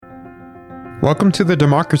Welcome to the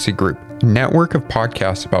Democracy Group, a network of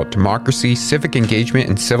podcasts about democracy, civic engagement,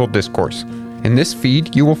 and civil discourse. In this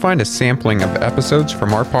feed, you will find a sampling of episodes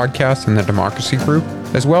from our podcast in the Democracy Group,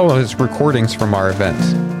 as well as recordings from our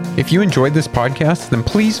events. If you enjoyed this podcast, then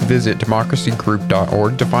please visit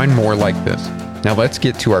democracygroup.org to find more like this. Now let's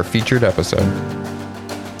get to our featured episode.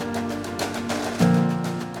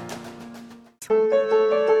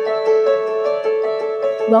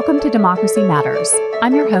 Welcome to Democracy Matters.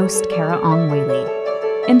 I'm your host, Kara Ong Whaley.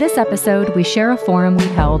 In this episode, we share a forum we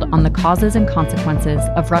held on the causes and consequences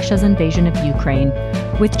of Russia's invasion of Ukraine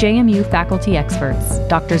with JMU faculty experts,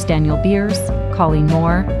 Drs. Daniel Beers, Colleen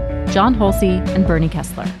Moore, John Holsey, and Bernie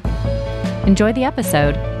Kessler. Enjoy the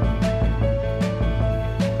episode.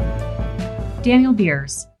 Daniel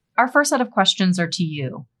Beers, our first set of questions are to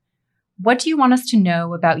you. What do you want us to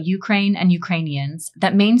know about Ukraine and Ukrainians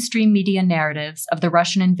that mainstream media narratives of the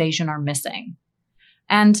Russian invasion are missing?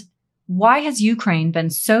 And why has Ukraine been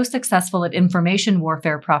so successful at information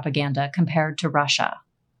warfare propaganda compared to Russia?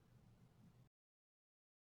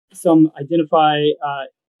 Some identify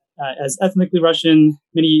as ethnically Russian.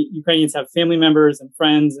 Many Ukrainians have family members and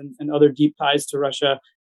friends and other deep ties to Russia.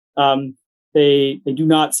 They do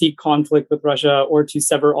not seek conflict with Russia or to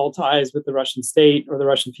sever all ties with the Russian state or the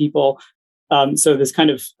Russian people. So this kind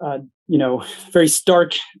of, very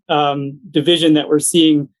stark division that we're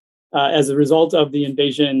seeing as a result of the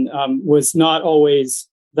invasion was not always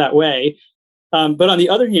that way. But on the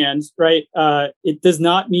other hand, right, it does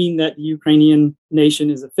not mean that the Ukrainian nation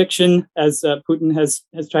is a fiction, as Putin has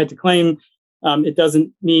tried to claim. It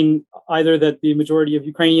doesn't mean either that the majority of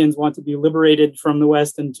Ukrainians want to be liberated from the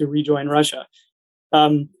West and to rejoin Russia.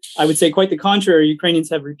 I would say quite the contrary. Ukrainians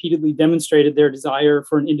have repeatedly demonstrated their desire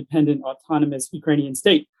for an independent, autonomous Ukrainian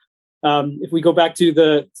state. If we go back to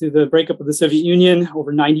the breakup of the Soviet Union,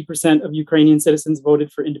 over 90% of Ukrainian citizens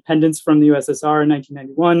voted for independence from the USSR in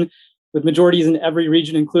 1991, with majorities in every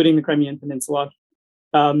region, including the Crimean Peninsula.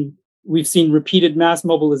 We've seen repeated mass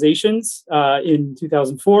mobilizations in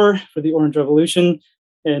 2004 for the Orange Revolution,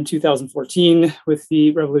 in 2014 with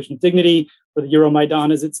the Revolution of Dignity, or the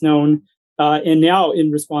Euromaidan as it's known, and now in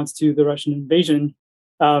response to the Russian invasion,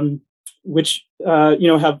 which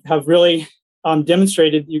have really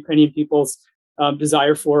demonstrated the Ukrainian people's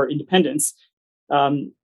desire for independence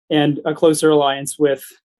and a closer alliance with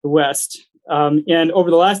the West. And over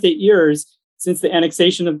the last 8 years, since the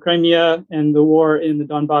annexation of Crimea and the war in the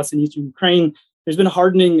Donbass and eastern Ukraine, there's been a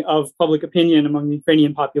hardening of public opinion among the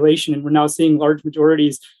Ukrainian population. And we're now seeing large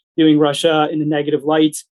majorities viewing Russia in a negative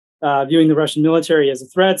light, viewing the Russian military as a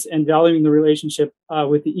threat, and valuing the relationship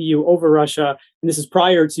with the EU over Russia. And this is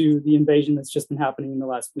prior to the invasion that's just been happening in the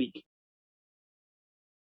last week.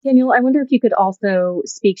 Daniel, I wonder if you could also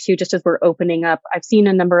speak to, just as we're opening up, I've seen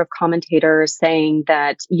a number of commentators saying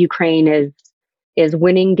that Ukraine is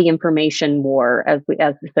winning the information war, as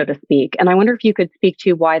so to speak. And I wonder if you could speak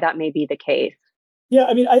to why that may be the case. Yeah,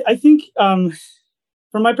 I mean, I think from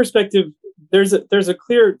my perspective, there's a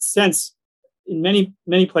clear sense in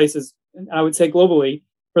many places, and I would say globally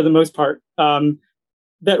for the most part,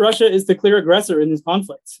 that Russia is the clear aggressor in this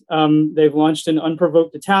conflict. They've launched an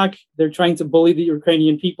unprovoked attack. They're trying to bully the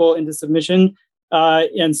Ukrainian people into submission.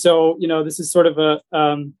 And so, this is sort of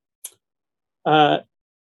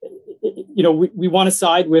we want to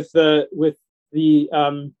side with the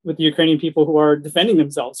Ukrainian people who are defending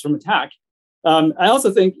themselves from attack. I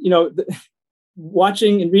also think,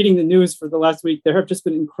 watching and reading the news for the last week, there have just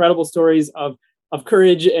been incredible stories of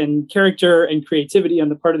courage and character and creativity on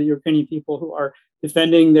the part of the Ukrainian people who are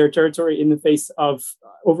defending their territory in the face of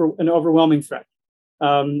an overwhelming threat.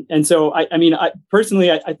 And so, I personally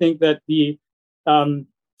think that the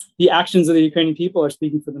actions of the Ukrainian people are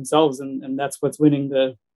speaking for themselves, and that's what's winning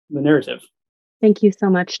the narrative. Thank you so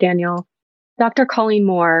much, Daniel. Dr. Colleen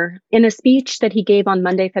Moore, in a speech that he gave on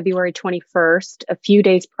Monday, February 21st, a few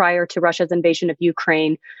days prior to Russia's invasion of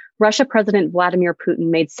Ukraine, Russia President Vladimir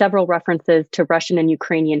Putin made several references to Russian and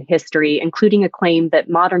Ukrainian history, including a claim that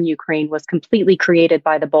modern Ukraine was completely created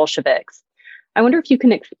by the Bolsheviks. I wonder if you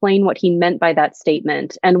can explain what he meant by that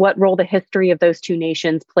statement and what role the history of those two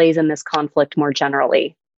nations plays in this conflict more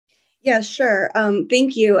generally. Yeah, sure.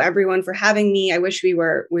 Thank you, everyone, for having me. I wish we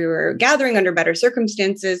were gathering under better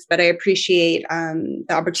circumstances, but I appreciate the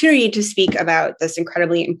opportunity to speak about this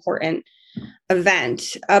incredibly important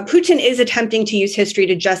event. Putin is attempting to use history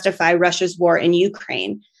to justify Russia's war in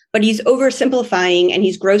Ukraine, but he's oversimplifying and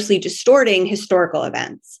he's grossly distorting historical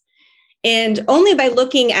events. And only by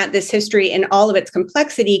looking at this history in all of its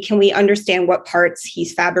complexity can we understand what parts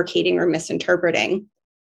he's fabricating or misinterpreting.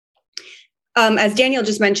 As Daniel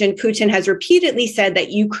just mentioned, Putin has repeatedly said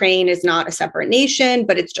that Ukraine is not a separate nation,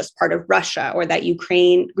 but it's just part of Russia, or that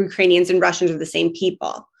Ukrainians and Russians are the same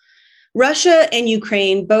people. Russia and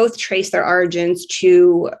Ukraine both trace their origins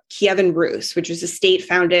to Kievan Rus, which was a state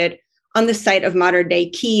founded on the site of modern-day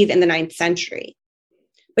Kyiv in the 9th century.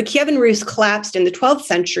 But Kievan Rus collapsed in the 12th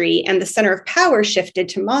century, and the center of power shifted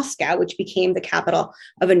to Moscow, which became the capital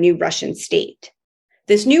of a new Russian state.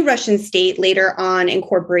 This new Russian state later on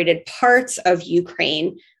incorporated parts of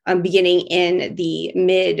Ukraine, beginning in the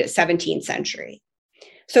mid-17th century.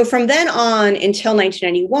 So from then on until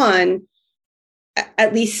 1991,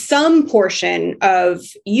 at least some portion of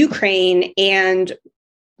Ukraine and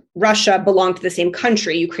Russia belonged to the same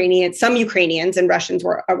country. Some Ukrainians and Russians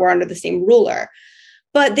were under the same ruler.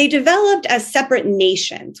 But they developed as separate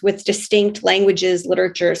nations with distinct languages,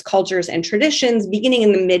 literatures, cultures, and traditions beginning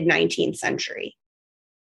in the mid-19th century.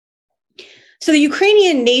 So the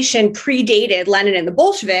Ukrainian nation predated Lenin and the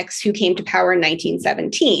Bolsheviks, who came to power in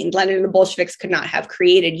 1917. Lenin and the Bolsheviks could not have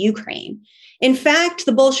created Ukraine. In fact,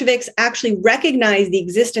 the Bolsheviks actually recognized the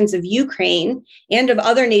existence of Ukraine and of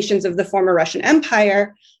other nations of the former Russian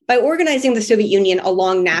Empire by organizing the Soviet Union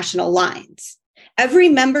along national lines. Every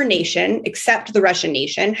member nation, except the Russian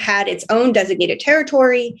nation, had its own designated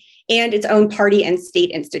territory and its own party and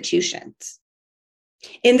state institutions.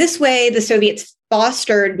 In this way, the Soviets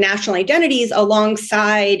fostered national identities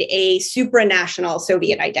alongside a supranational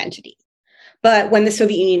Soviet identity. But when the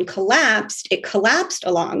Soviet Union collapsed, it collapsed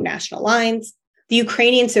along national lines. The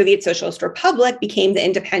Ukrainian Soviet Socialist Republic became the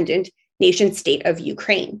independent nation state of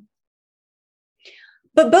Ukraine.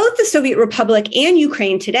 But both the Soviet Republic and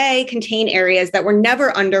Ukraine today contain areas that were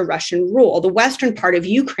never under Russian rule. The western part of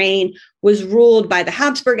Ukraine was ruled by the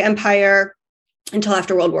Habsburg Empire until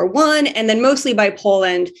after World War I, and then mostly by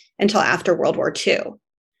Poland until after World War II.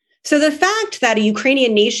 So the fact that a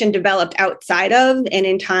Ukrainian nation developed outside of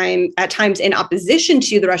and at times in opposition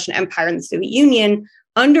to the Russian Empire and the Soviet Union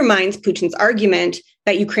undermines Putin's argument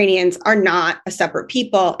that Ukrainians are not a separate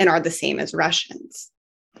people and are the same as Russians.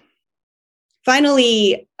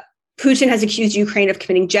 Finally, Putin has accused Ukraine of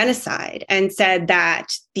committing genocide and said that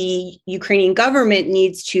the Ukrainian government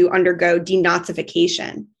needs to undergo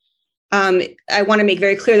denazification. I want to make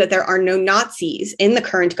very clear that there are no Nazis in the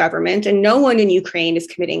current government, and no one in Ukraine is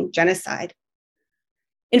committing genocide.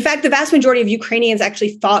 In fact, the vast majority of Ukrainians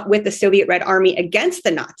actually fought with the Soviet Red Army against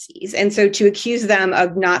the Nazis. And so to accuse them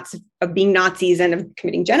of being Nazis and of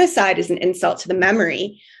committing genocide is an insult to the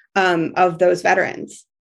memory of those veterans.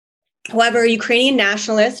 However, a Ukrainian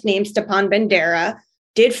nationalist named Stepan Bandera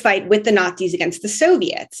did fight with the Nazis against the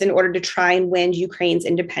Soviets in order to try and win Ukraine's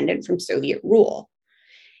independence from Soviet rule.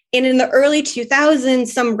 And in the early 2000s,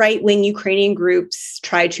 some right-wing Ukrainian groups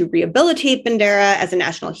tried to rehabilitate Bandera as a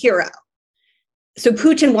national hero. So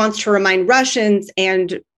Putin wants to remind Russians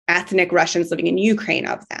and ethnic Russians living in Ukraine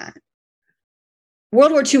of that.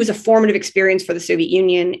 World War II was a formative experience for the Soviet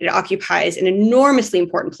Union. It occupies an enormously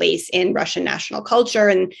important place in Russian national culture,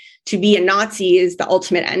 and to be a Nazi is the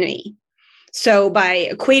ultimate enemy. So by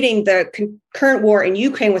equating the current war in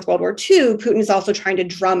Ukraine with World War II, Putin is also trying to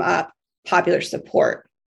drum up popular support.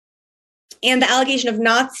 And the allegation of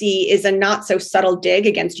Nazi is a not so subtle dig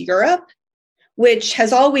against Europe, which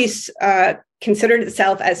has always considered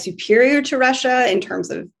itself as superior to Russia in terms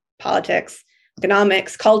of politics,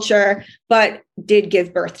 economics, culture, but did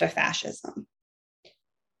give birth to fascism.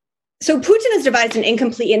 So Putin has devised an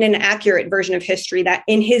incomplete and inaccurate version of history that,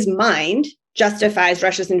 in his mind, justifies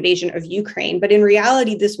Russia's invasion of Ukraine. But in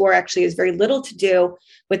reality, this war actually has very little to do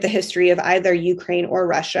with the history of either Ukraine or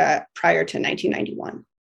Russia prior to 1991.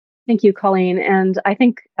 Thank you, Colleen. And I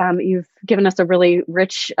think you've given us a really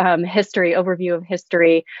rich overview of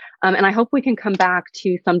history. And I hope we can come back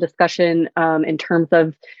to some discussion in terms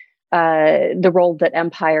of the role that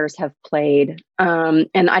empires have played.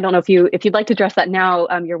 And I don't know if you'd like to address that now,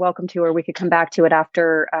 you're welcome to, or we could come back to it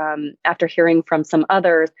after hearing from some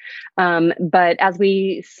others. But as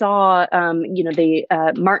we saw,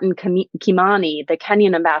 the Martin Kimani, the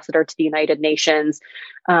Kenyan ambassador to the United Nations,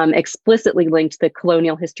 explicitly linked the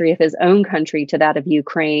colonial history of his own country to that of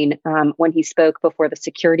Ukraine when he spoke before the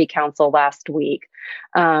Security Council last week.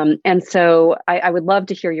 And so I would love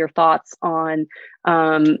to hear your thoughts on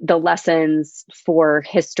the lessons for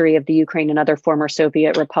history of the Ukraine and other former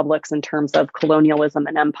Soviet republics in terms of colonialism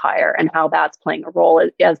and empire, and how that's playing a role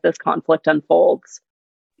as this conflict unfolds.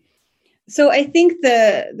 So I think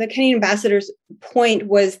the Kenyan ambassador's point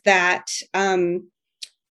was that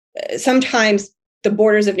sometimes the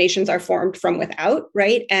borders of nations are formed from without,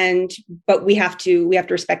 right? But we have to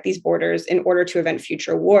respect these borders in order to prevent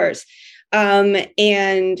future wars.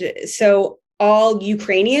 And so all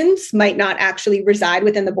Ukrainians might not actually reside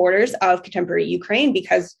within the borders of contemporary Ukraine,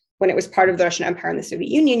 because when it was part of the Russian Empire and the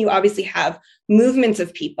Soviet Union, you obviously have movements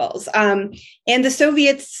of peoples. And the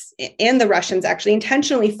Soviets and the Russians actually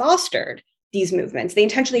intentionally fostered these movements. They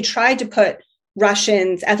intentionally tried to put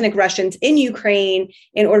Russians, ethnic Russians in Ukraine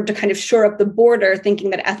in order to kind of shore up the border,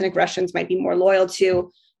 thinking that ethnic Russians might be more loyal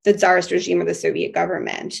to the Tsarist regime or the Soviet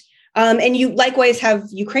government. And you likewise have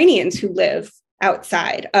Ukrainians who live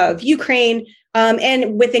outside of Ukraine.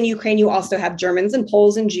 And within Ukraine, you also have Germans and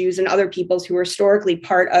Poles and Jews and other peoples who are historically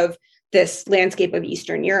part of this landscape of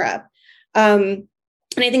Eastern Europe. And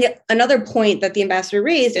I think another point that the ambassador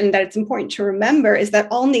raised, and that it's important to remember, is that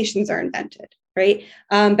all nations are invented, right?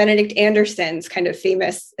 Benedict Anderson's kind of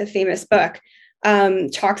famous book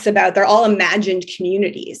talks about they're all imagined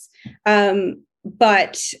communities.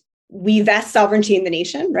 But we vest sovereignty in the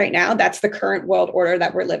nation right now. That's the current world order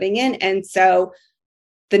that we're living in. And so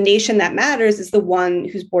the nation that matters is the one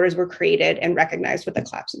whose borders were created and recognized with the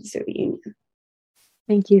collapse of the Soviet Union.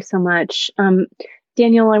 Thank you so much.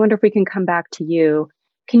 Daniel, I wonder if we can come back to you.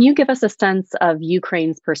 Can you give us a sense of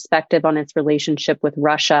Ukraine's perspective on its relationship with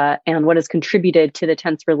Russia and what has contributed to the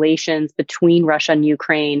tense relations between Russia and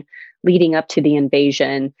Ukraine leading up to the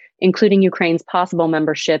invasion, including Ukraine's possible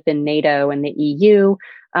membership in NATO and the EU,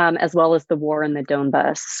 as well as the war in the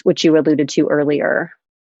Donbas, which you alluded to earlier?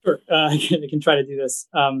 Sure, I can try to do this.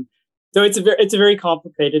 So it's a very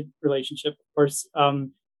complicated relationship, of course.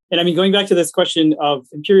 And I mean, going back to this question of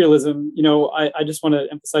imperialism, I just want to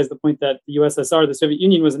emphasize the point that the USSR, the Soviet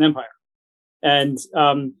Union, was an empire, and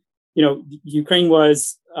Ukraine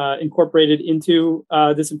was incorporated into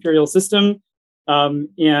this imperial system,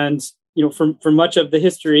 and for much of the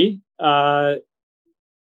history,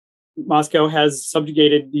 Moscow has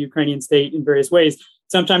subjugated the Ukrainian state in various ways,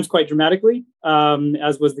 sometimes quite dramatically,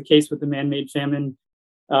 as was the case with the man-made famine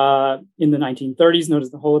in the 1930s, known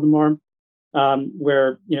as the Holodomor,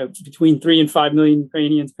 where between 3 and 5 million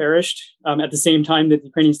Ukrainians perished at the same time that the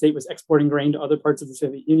Ukrainian state was exporting grain to other parts of the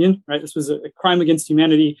Soviet Union. Right, this was a crime against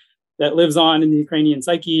humanity that lives on in the Ukrainian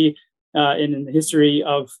psyche and in the history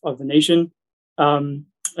of the nation,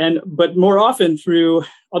 but more often through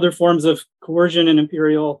other forms of coercion and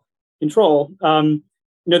imperial control.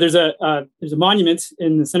 There's a monument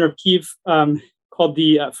in the center of Kyiv called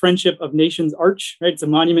the Friendship of Nations Arch. Right, it's a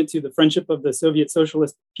monument to the friendship of the Soviet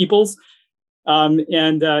socialist peoples.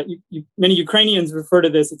 Many Ukrainians refer to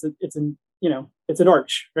this. It's an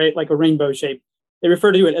arch, right, like a rainbow shape. They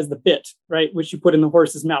refer to it as the bit, right, which you put in the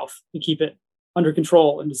horse's mouth to keep it under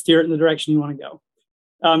control and to steer it in the direction you want to go.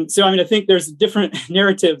 I think there's different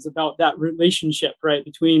narratives about that relationship, right,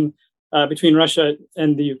 between Russia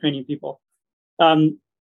and the Ukrainian people.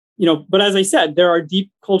 But as I said, there are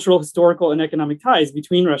deep cultural, historical, and economic ties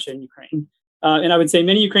between Russia and Ukraine. And I would say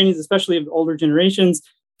many Ukrainians, especially of older generations,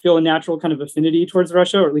 feel a natural kind of affinity towards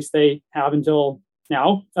Russia, or at least they have until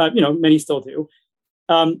now. Many still do.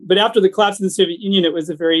 But after the collapse of the Soviet Union, it was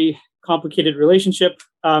a very complicated relationship.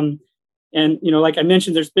 Like I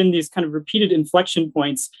mentioned, there's been these kind of repeated inflection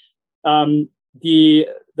points. The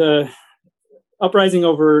uprising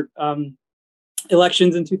over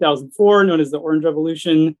elections in 2004, known as the Orange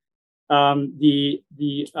Revolution, the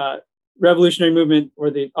revolutionary movement or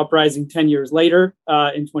the uprising 10 years later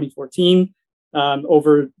in 2014,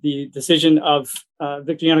 over the decision of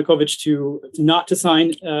Viktor Yanukovych to not to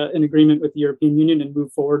sign an agreement with the European Union and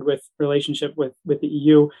move forward with relationship with the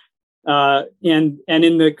EU, and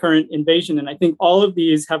in the current invasion. And I think all of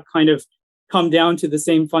these have kind of come down to the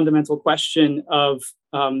same fundamental question of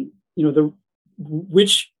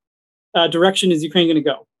which direction is Ukraine going to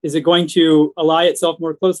go? Is it going to ally itself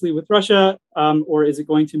more closely with Russia, or is it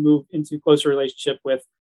going to move into closer relationship with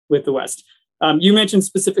the West? You mentioned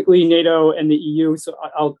specifically NATO and the EU, so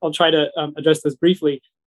I'll try to address those briefly.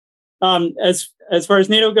 As far as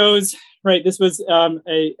NATO goes, right, this was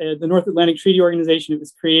the North Atlantic Treaty Organization. It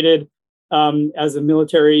was created as a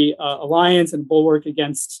military alliance and bulwark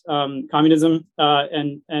against communism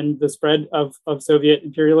and the spread of Soviet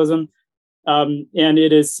imperialism. And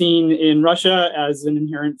it is seen in Russia as an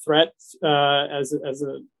inherent threat, as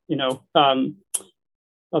a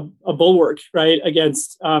bulwark, right,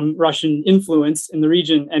 against Russian influence in the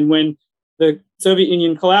region. And when the Soviet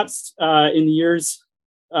Union collapsed in the years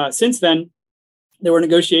since then, there were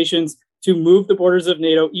negotiations to move the borders of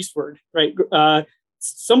NATO eastward, right,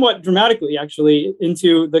 somewhat dramatically, actually,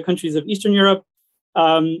 into the countries of Eastern Europe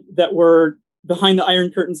that were behind the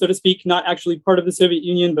Iron Curtain, so to speak, not actually part of the Soviet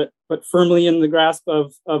Union, but firmly in the grasp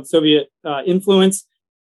of Soviet influence.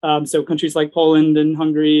 So countries like Poland and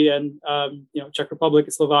Hungary and Czech Republic,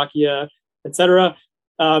 Slovakia, etc.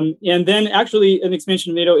 And then actually an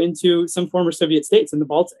expansion of NATO into some former Soviet states in the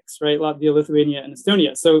Baltics, right? Latvia, Lithuania, and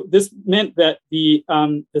Estonia. So this meant that the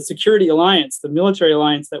security alliance, the military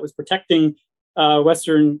alliance that was protecting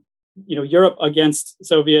Western, Europe against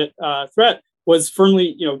Soviet threat, was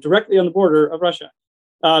firmly, directly on the border of Russia.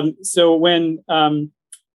 So when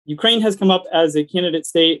Ukraine has come up as a candidate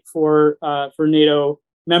state for NATO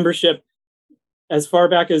membership, as far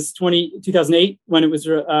back as 2008, when it was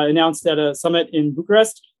announced at a summit in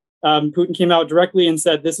Bucharest, Putin came out directly and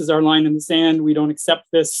said, "This is our line in the sand. We don't accept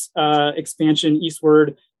this expansion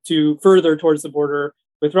eastward to further towards the border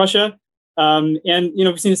with Russia." And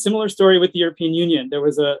we've seen a similar story with the European Union. There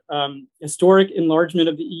was a historic enlargement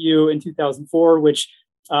of the EU in 2004, which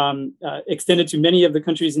extended to many of the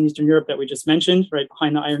countries in Eastern Europe that we just mentioned, right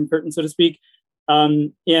behind the Iron Curtain, so to speak.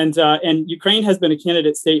 And Ukraine has been a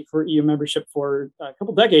candidate state for EU membership for a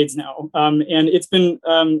couple decades now. And it's been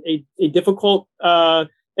a difficult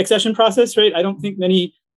accession process, right? I don't think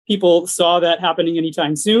many people saw that happening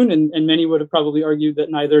anytime soon. And many would have probably argued that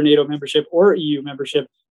neither NATO membership or EU membership,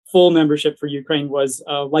 full membership for Ukraine, was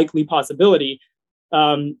a likely possibility.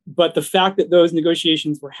 But the fact that those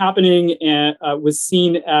negotiations were happening and was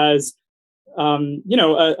seen as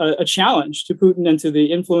a challenge to Putin and to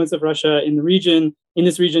the influence of Russia in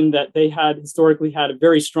this region that they had historically had a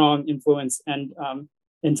very strong influence and,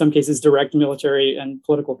 in some cases, direct military and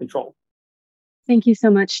political control. Thank you so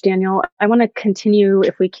much, Daniel. I want to continue,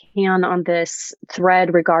 if we can, on this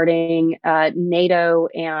thread regarding NATO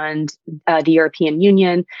and the European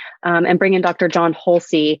Union, and bring in Dr. John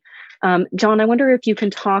Hulsey. John, I wonder if you can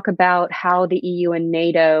talk about how the EU and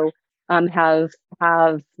NATO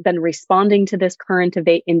have been responding to this current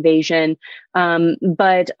invasion,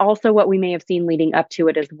 but also what we may have seen leading up to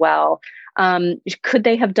it as well. Could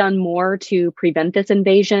they have done more to prevent this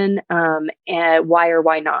invasion? And why or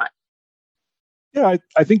why not? Yeah,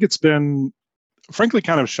 I think it's been, frankly,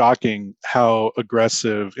 kind of shocking how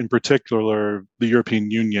aggressive, in particular, the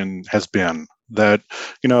European Union has been. That,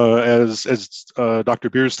 as Dr.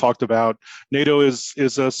 Beers talked about, NATO is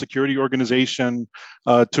a security organization.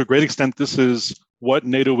 To a great extent, this is what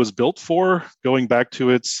NATO was built for, going back to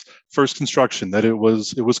its first construction. That it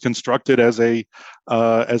was constructed as a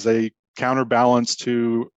counterbalance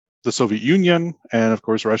to the Soviet Union, and of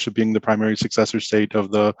course Russia being the primary successor state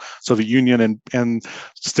of the Soviet Union, and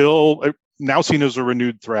still now seen as a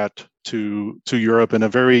renewed threat to Europe in a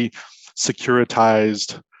very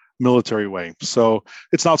securitized military way. So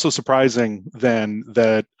it's not so surprising then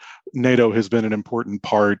that NATO has been an important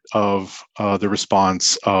part of the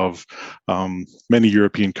response of many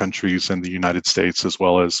European countries and the United States, as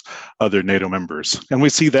well as other NATO members. And we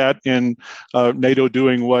see that in NATO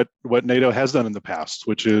doing what NATO has done in the past,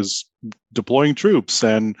 which is deploying troops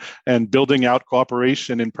and building out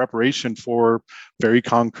cooperation in preparation for very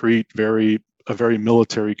concrete, a very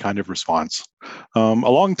military kind of response.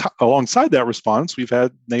 Alongside that response, we've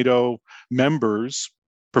had NATO members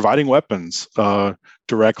providing weapons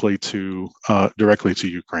directly to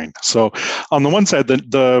Ukraine. So, on the one side,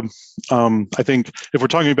 I think if we're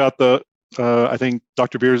talking about I think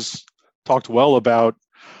Dr. Beers talked well about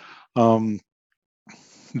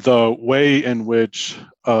the way in which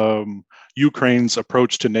Ukraine's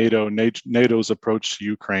approach to NATO, NATO's approach to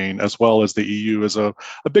Ukraine, as well as the EU, is a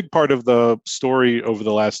big part of the story over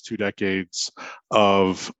the last 2 decades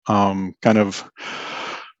of kind of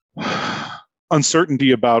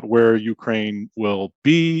uncertainty about where Ukraine will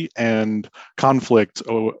be and conflict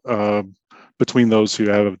between those who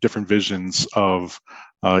have different visions of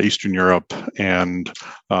Eastern Europe and,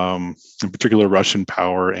 in particular, Russian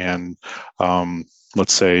power and,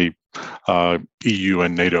 let's say, EU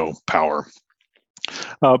and NATO power.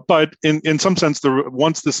 But in some sense,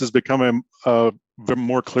 once this has become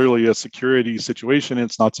more clearly a security situation,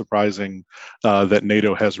 it's not surprising that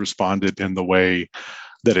NATO has responded in the way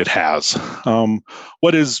that it has.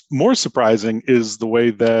 What is more surprising is the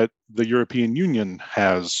way that the European Union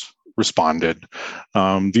has responded.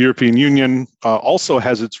 The European Union also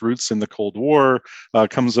has its roots in the Cold War,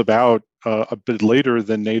 comes about a bit later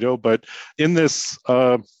than NATO, but in this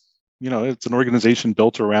it's an organization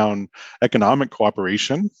built around economic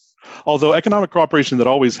cooperation, although economic cooperation that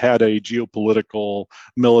always had a geopolitical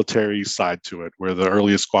military side to it, where the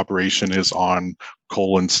earliest cooperation is on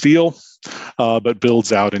coal and steel, but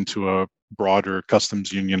builds out into a broader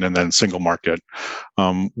customs union and then single market.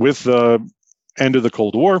 With the end of the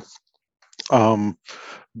Cold War,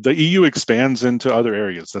 the EU expands into other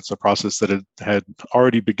areas. That's a process that had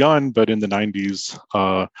already begun, but in the 90s,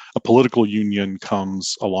 a political union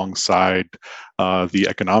comes alongside the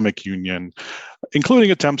economic union,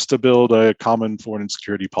 including attempts to build a common foreign and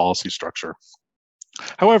security policy structure.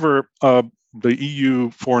 However, the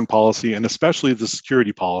EU foreign policy, and especially the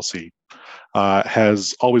security policy,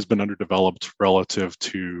 has always been underdeveloped relative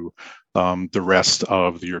to the rest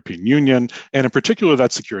of the European Union, and in particular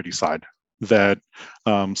that security side. That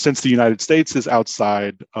since the United States is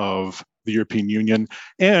outside of the European Union,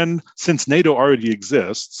 and since NATO already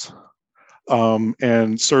exists,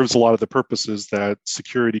 and serves a lot of the purposes that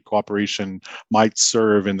security cooperation might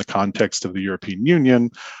serve in the context of the European Union,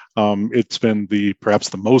 it's been perhaps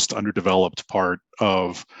the most underdeveloped part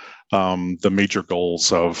of the major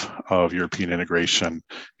goals of European integration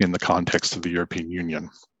in the context of the European Union.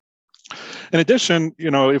 In addition,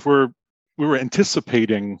 if we were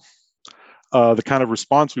anticipating the kind of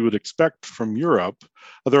response we would expect from Europe,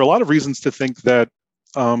 there are a lot of reasons to think that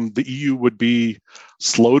the EU would be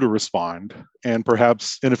slow to respond and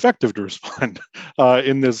perhaps ineffective to respond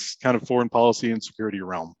in this kind of foreign policy and security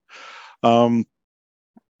realm.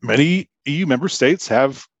 Many EU member states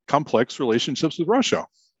have complex relationships with Russia.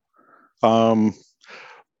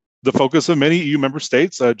 The focus of many EU member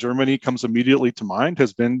states, Germany comes immediately to mind,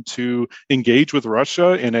 has been to engage with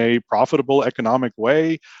Russia in a profitable economic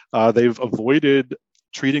way. They've avoided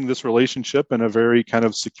treating this relationship in a very kind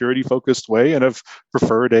of security-focused way and have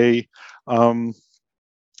preferred a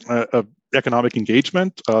economic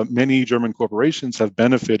engagement. Many German corporations have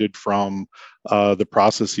benefited from the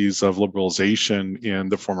processes of liberalization in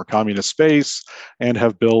the former communist space and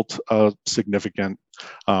have built a significant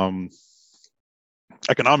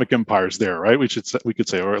economic empires there, right? We could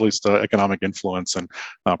say, or at least economic influence and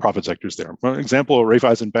profit sectors there. For example,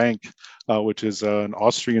 Raiffeisen Bank, which is an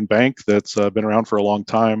Austrian bank that's been around for a long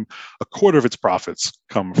time, a quarter of its profits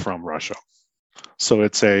come from Russia. So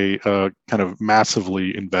it's a kind of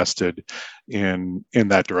massively invested in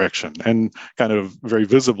that direction. And kind of very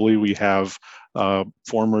visibly, we have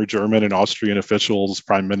former German and Austrian officials,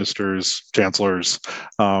 prime ministers, chancellors,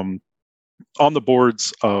 on the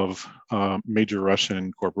boards of major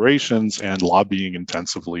Russian corporations and lobbying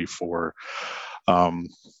intensively for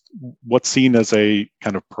what's seen as a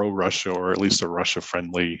kind of pro-Russia or at least a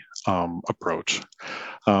Russia-friendly approach.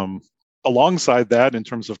 Alongside that, in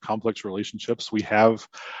terms of complex relationships, we have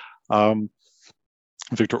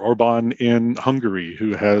Viktor Orban in Hungary,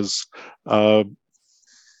 who has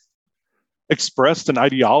expressed an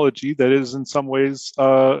ideology that is in some ways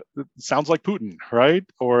sounds like Putin, right?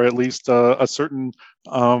 Or at least a certain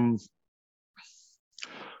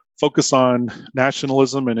focus on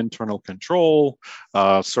nationalism and internal control,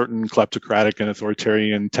 certain kleptocratic and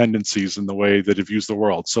authoritarian tendencies in the way that it views the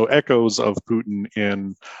world. So echoes of Putin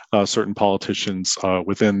in certain politicians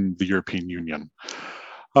within the European Union.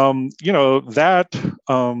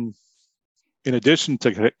 In addition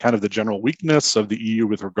to kind of the general weakness of the EU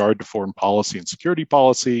with regard to foreign policy and security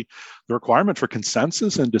policy, the requirement for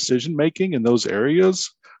consensus and decision-making in those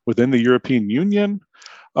areas within the European Union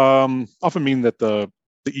often mean that the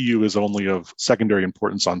EU is only of secondary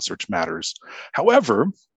importance on such matters. However,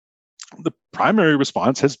 the primary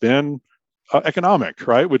response has been economic,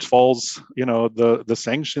 right? Which falls, the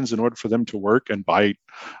sanctions, in order for them to work and bite,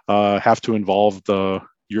 have to involve the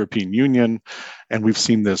European Union. And we've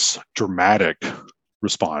seen this dramatic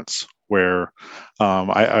response where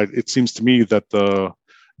it seems to me that the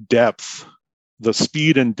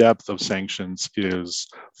speed and depth of sanctions is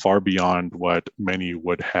far beyond what many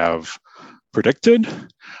would have predicted.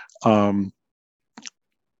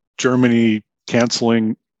 Germany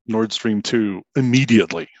canceling Nord Stream 2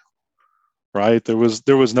 immediately, right? There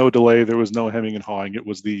was no delay, there was no hemming and hawing. It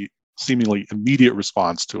was the seemingly immediate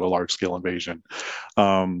response to a large-scale invasion.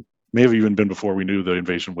 May have even been before we knew the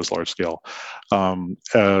invasion was large-scale.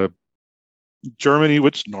 Germany,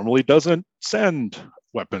 which normally doesn't send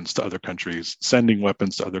weapons to other countries, sending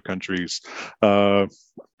weapons to other countries,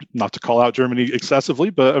 not to call out Germany excessively,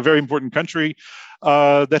 but a very important country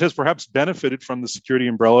that has perhaps benefited from the security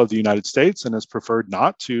umbrella of the United States and has preferred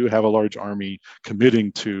not to have a large army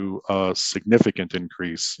committing to a significant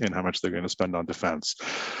increase in how much they're going to spend on defense.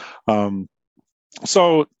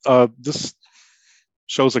 So this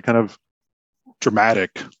shows a kind of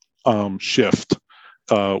dramatic shift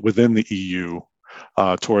within the EU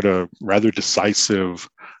toward a rather decisive,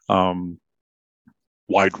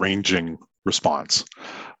 wide-ranging response.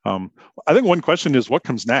 I think one question is what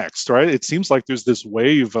comes next, right? It seems like there's this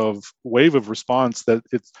wave of response that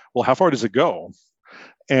how far does it go?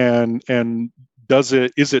 And is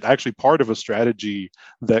it actually part of a strategy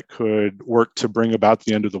that could work to bring about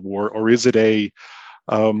the end of the war, or is it a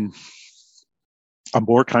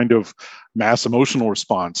more kind of mass emotional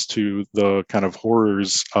response to the kind of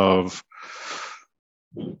horrors of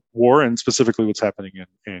war and specifically what's happening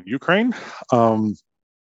in Ukraine?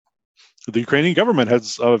 the Ukrainian government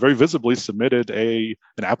has very visibly submitted an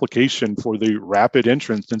application for the rapid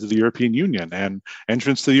entrance into the European Union, and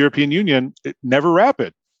entrance to the European Union, never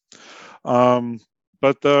rapid.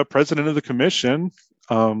 But the president of the Commission,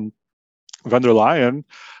 von der Leyen,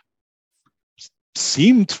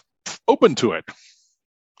 seemed open to it,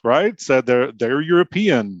 right? Said they're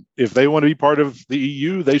European. If they want to be part of the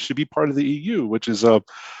EU, they should be part of the EU, which is a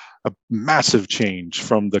massive change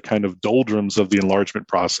from the kind of doldrums of the enlargement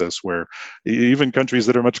process, where even countries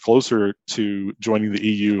that are much closer to joining the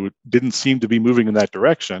EU didn't seem to be moving in that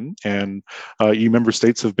direction. And EU member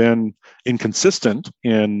states have been inconsistent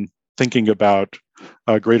in thinking about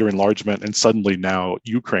greater enlargement. And suddenly now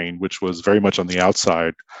Ukraine, which was very much on the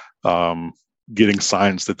outside, getting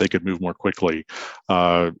signs that they could move more quickly,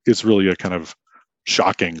 is really a kind of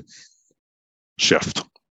shocking shift.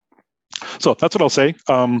 So that's what I'll say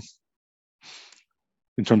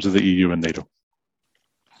in terms of the EU and NATO.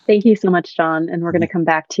 Thank you so much, John. And we're going to come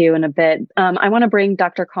back to you in a bit. I want to bring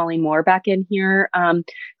Dr. Colleen Moore back in here.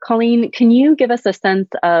 Colleen, can you give us a sense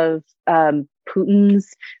of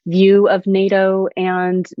Putin's view of NATO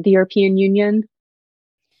and the European Union?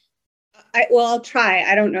 I'll try.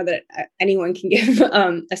 I don't know that anyone can give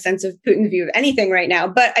a sense of Putin's view of anything right now,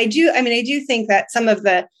 but I do think that some of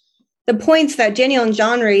the points that Daniel and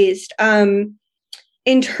John raised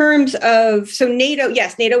in terms of, so NATO,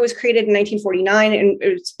 yes, NATO was created in 1949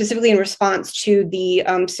 and specifically in response to the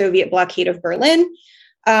Soviet blockade of Berlin.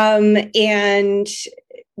 And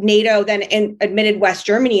NATO then admitted West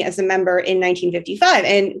Germany as a member in 1955.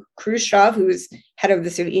 And Khrushchev, who was head of the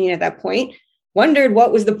Soviet Union at that point, wondered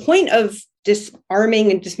what was the point of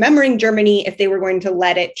disarming and dismembering Germany if they were going to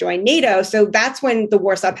let it join NATO. So that's when the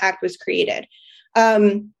Warsaw Pact was created.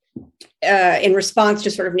 In response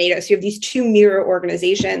to sort of NATO. So you have these two mirror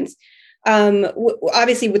organizations.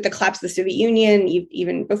 Obviously, with the collapse of the Soviet Union,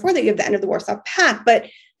 even before that, you have the end of the Warsaw Pact. But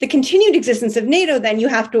the continued existence of NATO, then you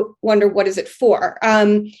have to wonder, what is it for?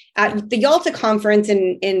 At the Yalta Conference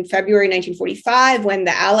in February 1945, when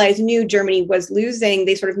the Allies knew Germany was losing,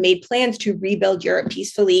 they sort of made plans to rebuild Europe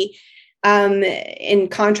peacefully, in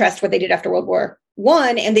contrast to what they did after World War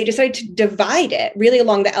I, and they decided to divide it really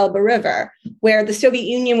along the Elbe River, where the Soviet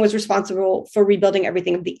Union was responsible for rebuilding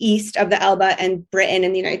everything of the east of the Elbe, and Britain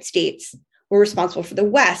and the United States were responsible for the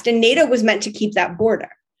west. And NATO was meant to keep that border,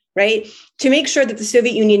 right? To make sure that the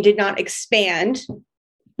Soviet Union did not expand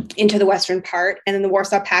into the western part, and then the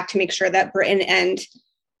Warsaw Pact to make sure that Britain and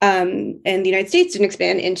the United States didn't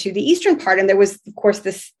expand into the eastern part. And there was, of course,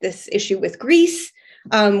 this issue with Greece,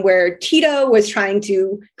 where Tito was trying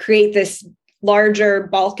to create this larger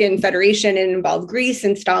Balkan federation and involve Greece,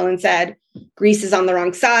 and Stalin said Greece is on the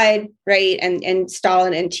wrong side, right? And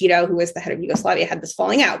Stalin and Tito, who was the head of Yugoslavia, had this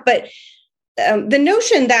falling out. But the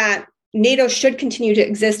notion that NATO should continue to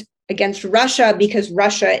exist against Russia because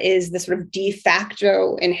Russia is the sort of de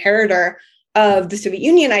facto inheritor of the Soviet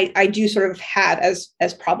Union, I do sort of have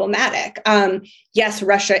as problematic. Yes,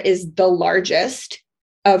 Russia is the largest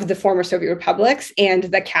of the former Soviet republics, and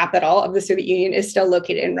the capital of the Soviet Union is still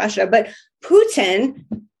located in Russia. But Putin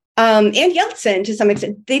and Yeltsin, to some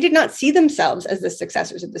extent, they did not see themselves as the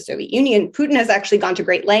successors of the Soviet Union. Putin has actually gone to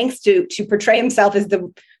great lengths to portray himself as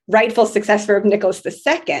the rightful successor of Nicholas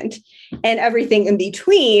II, and everything in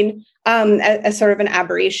between as sort of an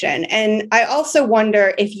aberration. And I also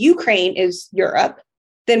wonder, if Ukraine is Europe,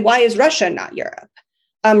 then why is Russia not Europe?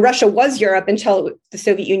 Russia was Europe until the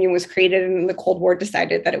Soviet Union was created, and the Cold War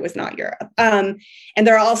decided that it was not Europe. And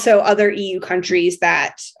there are also other EU countries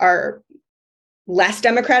that are less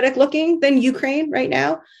democratic looking than Ukraine right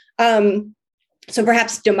now. So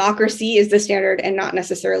perhaps democracy is the standard and not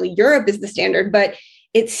necessarily Europe is the standard, but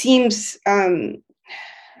it seems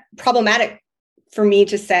problematic for me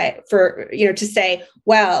to say,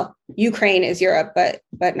 well, Ukraine is Europe,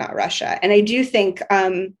 but not Russia. And I do think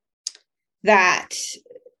that,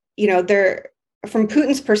 there, from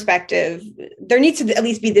Putin's perspective, there needs to at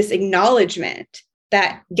least be this acknowledgement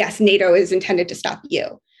that, yes, NATO is intended to stop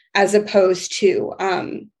you, as opposed to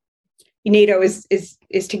NATO is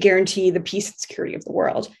to guarantee the peace and security of the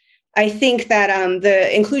world. I think that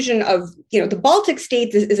the inclusion of the Baltic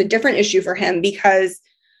states is a different issue for him, because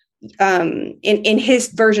in his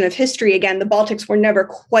version of history, again, the Baltics were never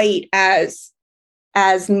quite as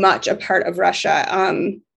much a part of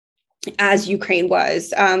Russia as Ukraine was.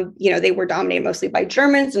 They were dominated mostly by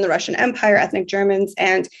Germans in the Russian Empire, ethnic Germans,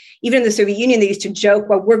 and even in the Soviet Union, they used to joke,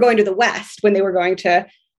 well, we're going to the West, when they were going to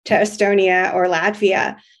Estonia or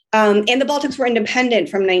Latvia. And the Baltics were independent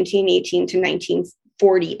from 1918 to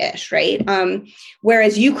 1940-ish, right?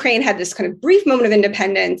 Whereas Ukraine had this kind of brief moment of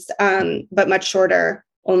independence, but much shorter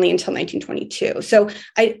only until 1922. So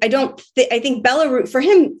I think Belarus, for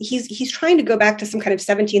him, he's trying to go back to some kind of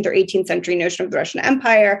 17th or 18th century notion of the Russian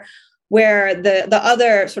Empire, where the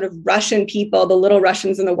other sort of Russian people, the Little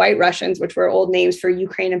Russians and the White Russians, which were old names for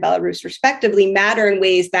Ukraine and Belarus respectively, matter in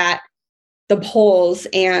ways that the Poles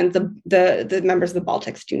and the members of the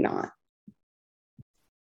Baltics do not.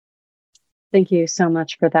 Thank you so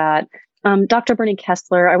much for that. Dr. Bernie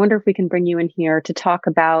Kessler, I wonder if we can bring you in here to talk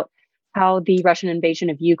about how the Russian invasion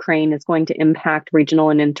of Ukraine is going to impact regional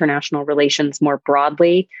and international relations more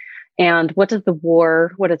broadly. And what does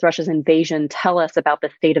Russia's invasion tell us about the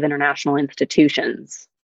state of international institutions?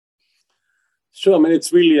 Sure. I mean,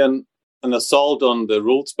 it's really an assault on the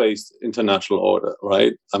rules-based international order,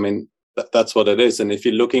 right? I mean, that's what it is. And if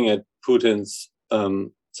you're looking at Putin's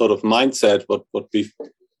sort of mindset, what we,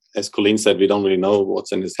 as Colleen said, we don't really know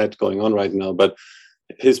what's in his head going on right now, but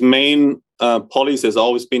his main policy has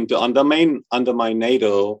always been to undermine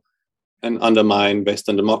NATO and undermine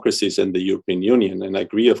Western democracies and the European Union. And I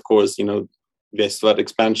agree, of course, westward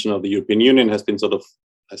expansion of the European Union has been sort of,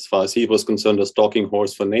 as far as he was concerned, a stalking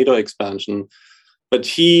horse for NATO expansion. But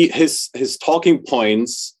his talking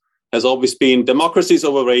points has always been democracy is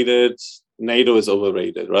overrated, NATO is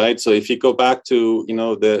overrated, right? So if you go back to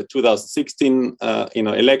the 2016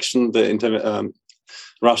 election, the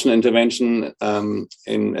Russian intervention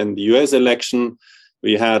in the US election,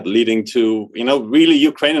 we had leading to, really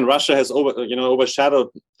Ukraine and Russia has overshadowed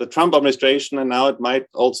the Trump administration, and now it might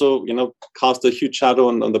also, cast a huge shadow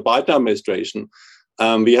on the Biden administration.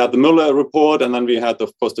 We had the Mueller report, and then we had,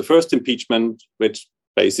 of course, the first impeachment, which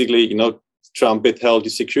basically, Trump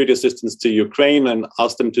withheld security assistance to Ukraine and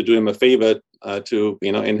asked them to do him a favor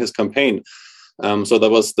in his campaign. So that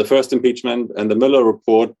was the first impeachment, and the Mueller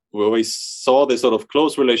report, where we saw this sort of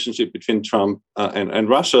close relationship between Trump and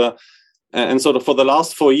Russia. And sort of for the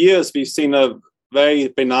last 4 years, we've seen a very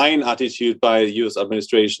benign attitude by the US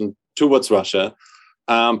administration towards Russia.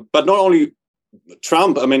 But not only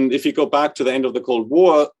Trump, I mean, if you go back to the end of the Cold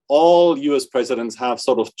War, all US presidents have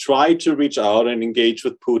sort of tried to reach out and engage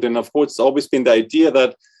with Putin. Of course, it's always been the idea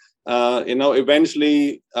that,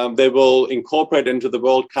 eventually they will incorporate into the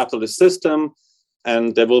world capitalist system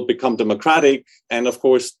and they will become democratic. And of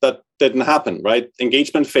course, that didn't happen, right?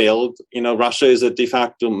 Engagement failed. Russia is a de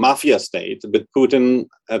facto mafia state with Putin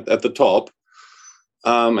at the top,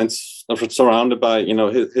 and surrounded by,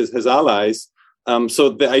 his allies. So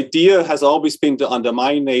the idea has always been to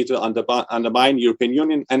undermine NATO, undermine European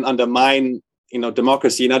Union, and undermine,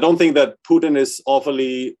 democracy. And I don't think that Putin is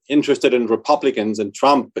awfully interested in Republicans and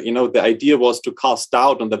Trump. But, the idea was to cast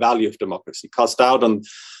doubt on the value of democracy, cast doubt on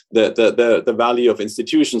the value of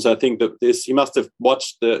institutions. I think that he must have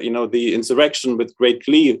watched the insurrection with great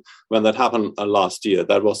glee when that happened last year.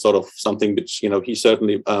 That was sort of something which he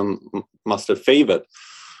certainly must have favored.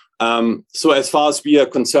 So as far as we are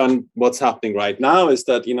concerned, what's happening right now is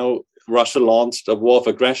that Russia launched a war of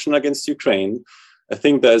aggression against Ukraine. I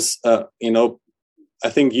think there's I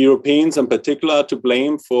think Europeans in particular are to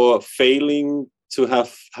blame for failing to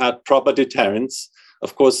have had proper deterrence.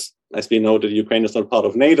 Of course, as we know, that Ukraine is not part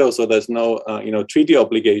of NATO, so there's no, treaty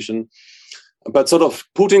obligation. But sort of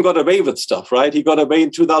Putin got away with stuff, right? He got away in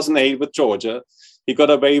 2008 with Georgia. He got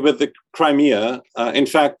away with the Crimea. In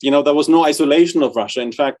fact, there was no isolation of Russia.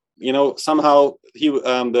 In fact, somehow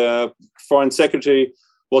the foreign secretary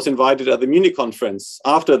was invited at the Munich conference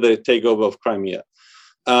after the takeover of Crimea.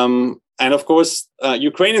 And of course,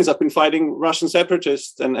 Ukrainians have been fighting Russian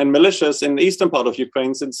separatists and militias in the eastern part of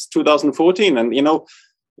Ukraine since 2014. And,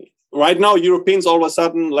 right now, Europeans all of a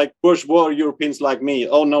sudden, like bourgeois Europeans like me,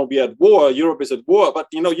 oh no, we are at war, Europe is at war. But,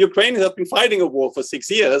 Ukrainians have been fighting a war for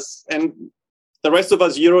 6 years, and the rest of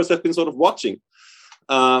us Euros have been sort of watching.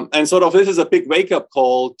 And sort of this is a big wake-up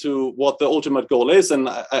call to what the ultimate goal is. And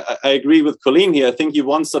I agree with Colleen here. I think he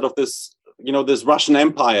wants sort of this, this Russian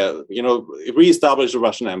empire, reestablish the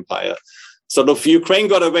Russian empire. Sort of Ukraine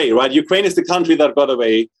got away, right? Ukraine is the country that got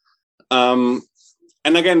away. And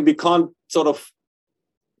again, we can't sort of,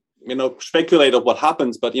 speculate of what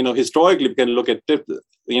happens, but, historically we can look at,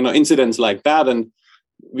 incidents like that. And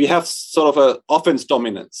we have sort of an offense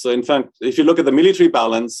dominance. So in fact, if you look at the military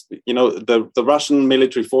balance, the Russian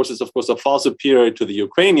military forces, of course, are far superior to the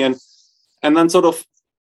Ukrainian. And then sort of,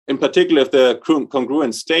 in particular, if they're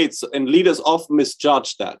congruent states, and leaders often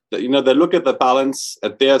misjudge that. They look at the balance,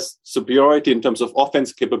 at their superiority in terms of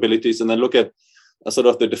offensive capabilities, and then look at sort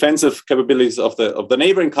of the defensive capabilities of the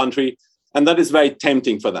neighboring country. And that is very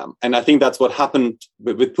tempting for them. And I think that's what happened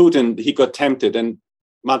with Putin. He got tempted, and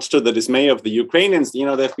much to the dismay of the Ukrainians,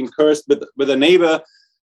 they've been cursed with a neighbor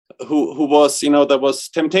who was, there was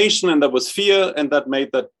temptation and there was fear, and that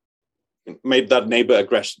made that made that neighbor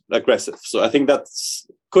aggressive. So I think that's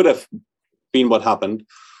could have been what happened.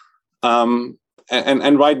 And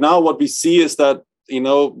right now, what we see is that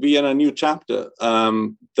we are in a new chapter.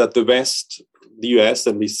 That the West, the US,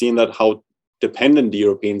 and we've seen that how dependent the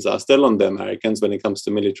Europeans are still on the Americans when it comes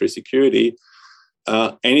to military security.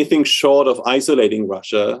 Anything short of isolating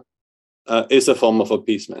Russia is a form of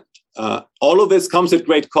appeasement. All of this comes at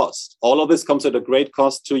great cost. All of this comes at a great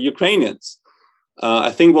cost to Ukrainians.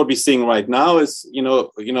 I think what we're seeing right now is,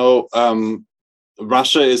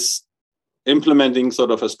 Russia is implementing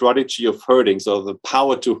sort of a strategy of hurting, so the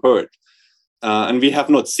power to hurt. And we have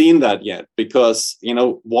not seen that yet because,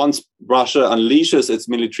 once Russia unleashes its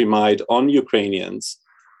military might on Ukrainians,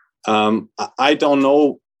 I don't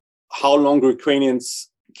know how long Ukrainians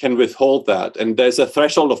can withhold that. And there's a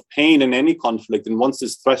threshold of pain in any conflict. And once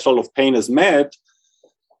this threshold of pain is met,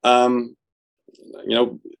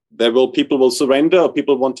 people will surrender,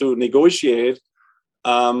 people want to negotiate.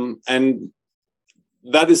 And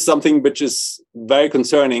that is something which is very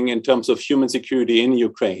concerning in terms of human security in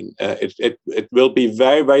Ukraine. It will be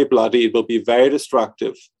very, very bloody. It will be very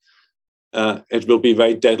destructive. It will be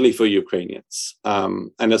very deadly for Ukrainians.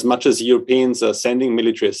 And as much as Europeans are sending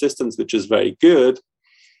military assistance, which is very good,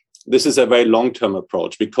 this is a very long-term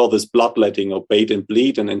approach. We call this bloodletting or bait and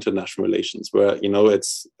bleed in international relations, where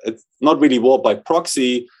it's not really war by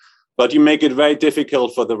proxy, but you make it very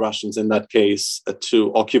difficult for the Russians in that case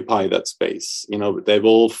to occupy that space. They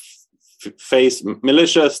will face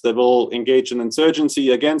militias, they will engage in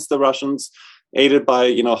insurgency against the Russians, aided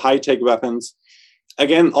by high-tech weapons.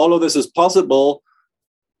 Again, all of this is possible,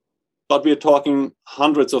 but we're talking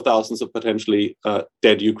hundreds of thousands of potentially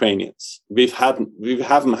dead Ukrainians. We haven't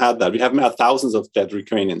had that. We haven't had thousands of dead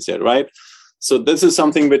Ukrainians yet, right? So this is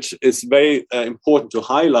something which is very important to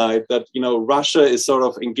highlight, that Russia is sort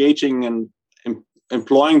of engaging and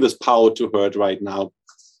employing this power to hurt right now,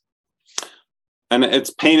 and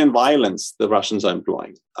it's pain and violence the Russians are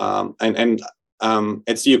employing, and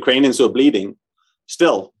it's the Ukrainians who are bleeding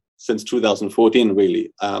still since 2014,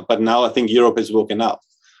 really. But now I think Europe has woken up.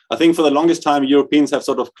 I think for the longest time Europeans have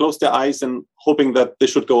sort of closed their eyes and hoping that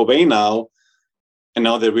this should go away now, and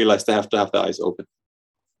now they realize they have to have their eyes open.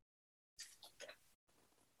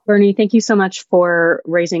 Bernie, thank you so much for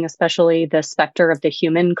raising especially the specter of the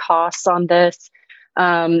human costs on this.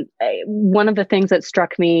 One of the things that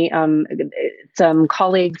struck me, some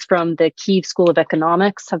colleagues from the Kyiv School of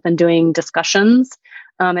Economics have been doing discussions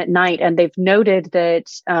at night, and they've noted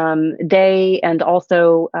that they and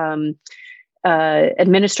also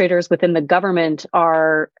administrators within the government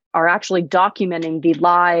are actually documenting the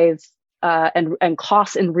live and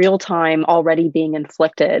costs in real time already being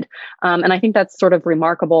inflicted. And I think that's sort of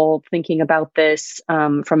remarkable thinking about this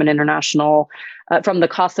from an international, from the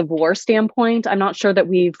cost of war standpoint. I'm not sure that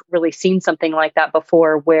we've really seen something like that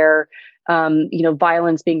before, where,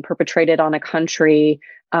 violence being perpetrated on a country,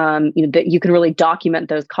 that you can really document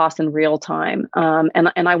those costs in real time.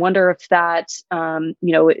 And I wonder if that, I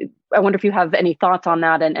wonder if you have any thoughts on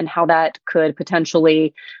that and how that could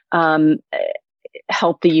potentially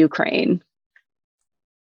help the Ukraine.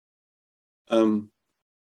 So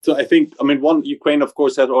I think, Ukraine, of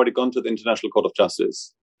course, has already gone to the International Court of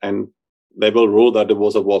Justice, and they will rule that it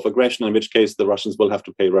was a war of aggression, in which case the Russians will have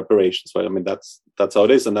to pay reparations, right? That's how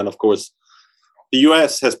it is. And then, of course, the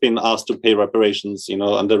US has been asked to pay reparations,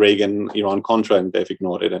 under Reagan, Iran-Contra, and they've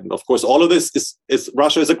ignored it. And of course, all of this is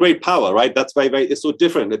Russia is a great power, right? That's why it's so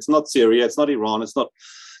different. It's not Syria, it's not Iran, it's not,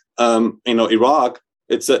 Iraq.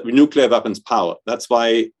 It's a nuclear weapons power. That's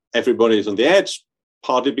why everybody is on the edge,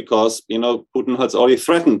 partly because, Putin has already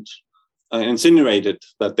threatened, insinuated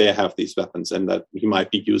that they have these weapons and that he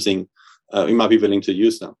might be willing to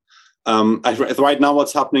use them. Right now,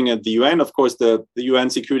 what's happening at the UN, of course, the UN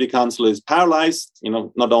Security Council is paralyzed.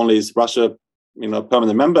 Not only is Russia,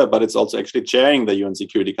 permanent member, but it's also actually chairing the UN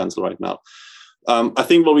Security Council right now. I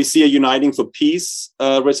think will we see a Uniting for Peace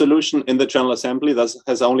resolution in the General Assembly? That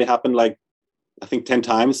has only happened 10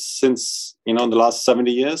 times since, in the last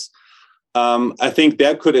 70 years. I think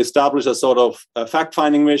that could establish a sort of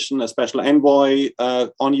fact-finding mission, a special envoy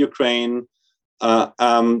on Ukraine,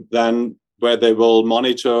 then where they will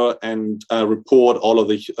monitor and report all of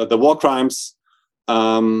the war crimes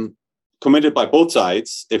committed by both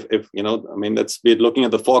sides. We're looking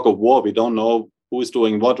at the fog of war. We don't know who is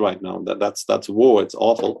doing what right now. That's war. It's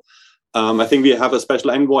awful. I think we have a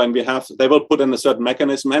special envoy, and they will put in a certain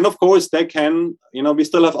mechanism. And of course, they can, we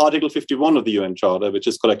still have Article 51 of the UN Charter, which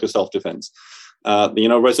is collective self-defense.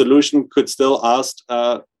 Resolution could still ask,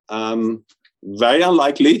 very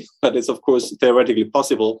unlikely, but it's of course theoretically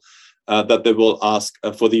possible, that they will ask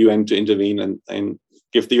for the UN to intervene and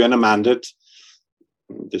give the UN a mandate,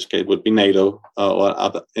 in this case would be NATO or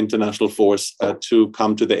other international force, to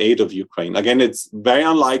come to the aid of Ukraine. Again, it's very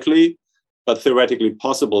unlikely, but theoretically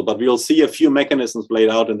possible. But we'll see a few mechanisms laid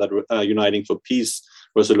out in that Uniting for Peace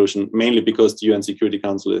resolution, mainly because the UN Security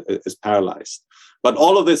Council is paralyzed. But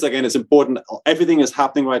all of this, again, is important. Everything is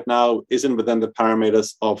happening right now isn't within the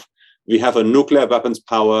parameters of we have a nuclear weapons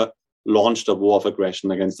power launched a war of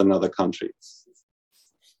aggression against another country.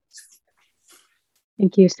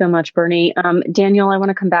 Thank you so much, Bernie. Daniel, I want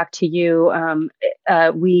to come back to you.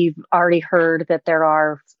 We've already heard that there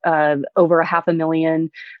are over 500,000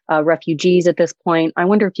 refugees at this point. I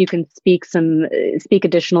wonder if you can speak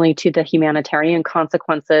additionally to the humanitarian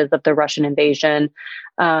consequences of the Russian invasion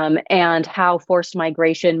and how forced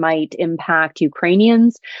migration might impact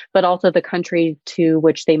Ukrainians, but also the countries to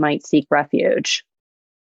which they might seek refuge.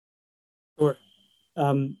 Sure.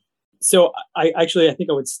 So I think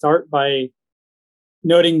I would start by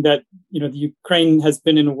noting that the Ukraine has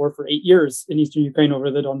been in a war for 8 years in eastern Ukraine over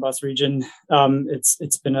the Donbas region.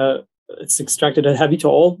 It's extracted a heavy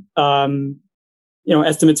toll.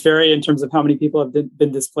 Estimates vary in terms of how many people have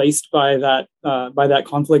been displaced by that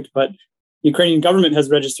conflict, but the Ukrainian government has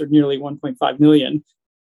registered nearly 1.5 million.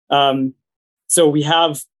 So we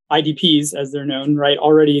have IDPs, as they're known, right,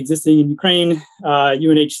 already existing in Ukraine.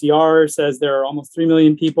 UNHCR says there are almost 3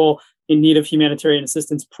 million people in need of humanitarian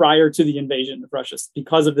assistance prior to the invasion of Russia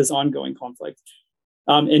because of this ongoing conflict.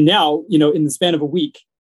 And now, in the span of a week,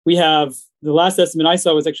 we have, the last estimate I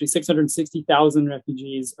saw was actually 660,000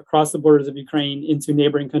 refugees across the borders of Ukraine into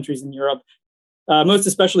neighboring countries in Europe, most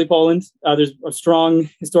especially Poland. There's a strong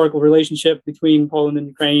historical relationship between Poland and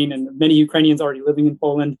Ukraine, and many Ukrainians already living in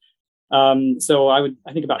Poland. So I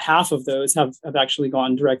think about half of those have actually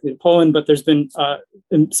gone directly to Poland, but there's been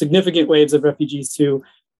significant waves of refugees to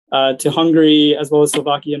Hungary, as well as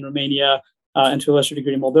Slovakia and Romania, and to a lesser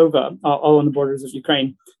degree Moldova, all on the borders of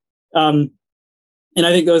Ukraine. And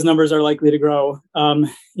I think those numbers are likely to grow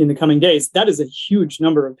in the coming days. That is a huge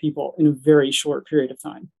number of people in a very short period of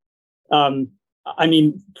time.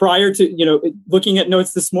 Prior to, looking at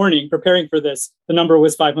notes this morning, preparing for this, the number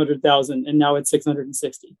was 500,000, and now it's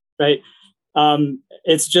 660, right?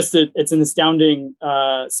 It's an astounding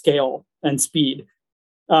scale and speed.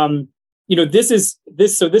 This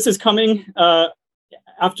is coming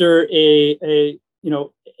after 8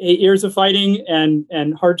 years of fighting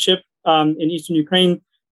and hardship in eastern Ukraine.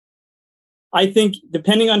 I think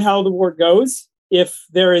depending on how the war goes, if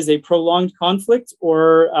there is a prolonged conflict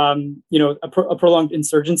or a prolonged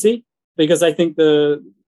insurgency, because I think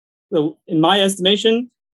in my estimation,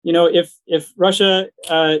 if Russia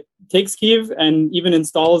takes Kyiv and even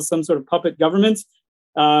installs some sort of puppet government,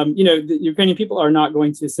 the Ukrainian people are not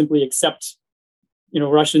going to simply accept,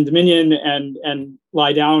 Russian dominion and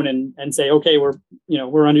lie down and say, okay,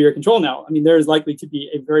 we're under your control now. There is likely to be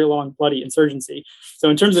a very long, bloody insurgency. So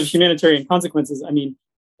in terms of humanitarian consequences,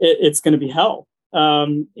 it's going to be hell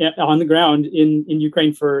on the ground in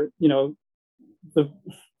Ukraine for, the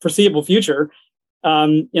foreseeable future.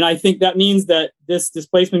 And I think that means that this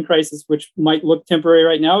displacement crisis, which might look temporary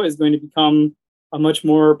right now, is going to become a much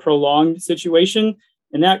more prolonged situation.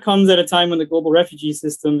 And that comes at a time when the global refugee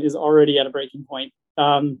system is already at a breaking point.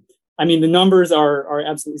 The numbers are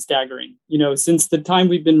absolutely staggering. Since the time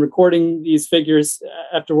we've been recording these figures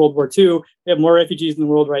after World War II, we have more refugees in the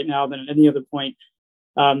world right now than at any other point.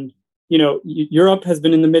 Europe has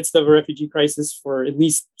been in the midst of a refugee crisis for at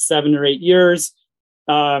least 7 or 8 years.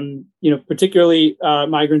 Particularly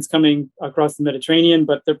migrants coming across the Mediterranean,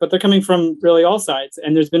 but they're coming from really all sides.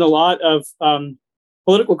 And there's been a lot of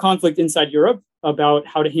political conflict inside Europe about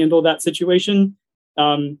how to handle that situation.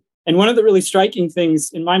 And one of the really striking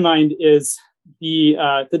things in my mind is the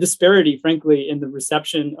disparity, frankly, in the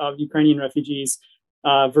reception of Ukrainian refugees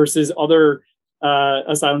versus other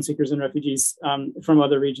asylum seekers and refugees from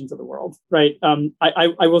other regions of the world. Right?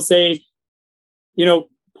 I will say,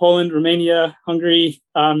 Poland, Romania, Hungary,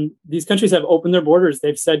 these countries have opened their borders.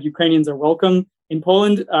 They've said Ukrainians are welcome. In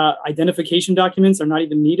Poland, identification documents are not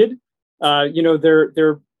even needed.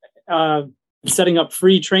 They're setting up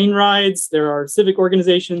free train rides. There are civic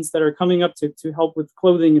organizations that are coming up to help with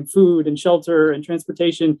clothing and food and shelter and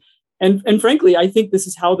transportation. And frankly, I think this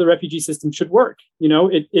is how the refugee system should work.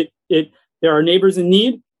 There are neighbors in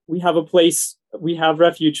need. We have a place. We have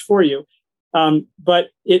refuge for you. But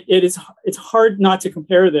it's hard not to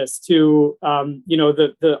compare this to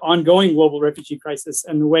the ongoing global refugee crisis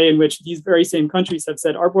and the way in which these very same countries have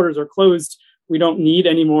said our borders are closed. We don't need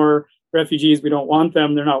any more refugees. We don't want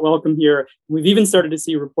them. They're not welcome here. We've even started to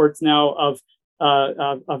see reports now of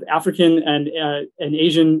African and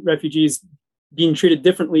Asian refugees being treated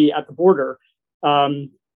differently at the border and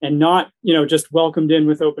not, just welcomed in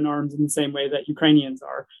with open arms in the same way that Ukrainians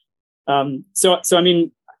are. So I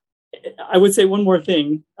mean, I would say one more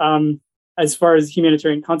thing as far as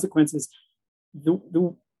humanitarian consequences.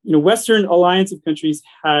 The Western alliance of countries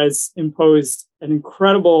has imposed an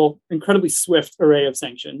incredibly swift array of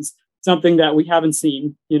sanctions, something that we haven't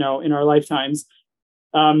seen, in our lifetimes.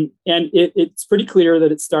 And it's pretty clear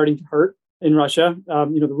that it's starting to hurt in Russia.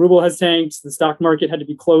 The ruble has tanked. The stock market had to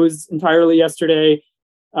be closed entirely yesterday.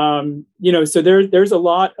 So there's a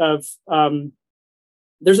lot of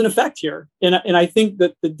there's an effect here, and I think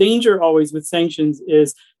that the danger always with sanctions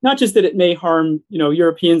is not just that it may harm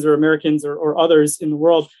Europeans or Americans or others in the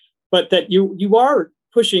world, but that you are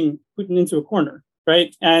pushing Putin into a corner,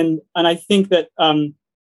 right? And I think that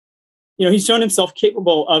he's shown himself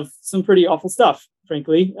capable of some pretty awful stuff,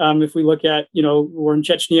 frankly. If we look at war in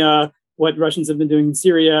Chechnya, what Russians have been doing in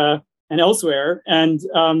Syria and elsewhere, and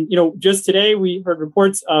just today we heard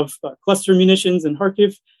reports of cluster munitions in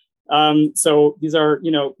Kharkiv. So these are,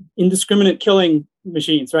 indiscriminate killing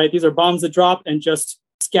machines, right? These are bombs that drop and just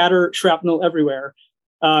scatter shrapnel everywhere.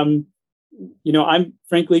 I'm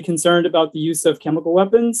frankly concerned about the use of chemical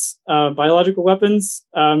weapons, biological weapons.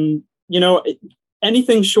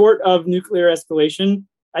 Anything short of nuclear escalation,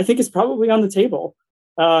 I think is probably on the table.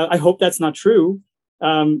 I hope that's not true.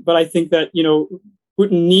 But I think that,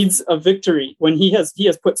 Putin needs a victory when he has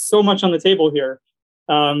put so much on the table here.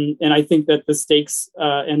 And I think that the stakes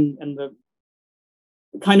and the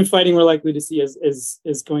kind of fighting we're likely to see is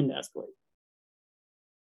going to escalate.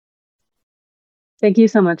 Thank you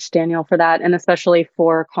so much, Daniel, for that, and especially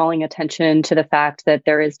for calling attention to the fact that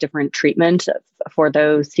there is different treatment for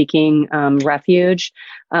those seeking refuge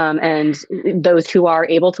and those who are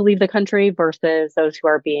able to leave the country versus those who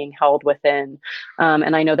are being held within.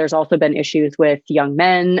 And I know there's also been issues with young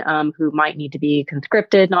men who might need to be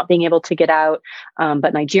conscripted, not being able to get out.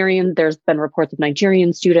 But there's been reports of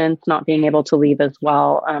Nigerian students not being able to leave as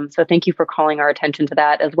well. So thank you for calling our attention to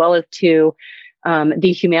that, as well as to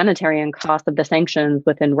the humanitarian cost of the sanctions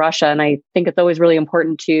within Russia. And I think it's always really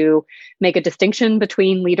important to make a distinction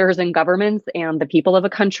between leaders and governments and the people of a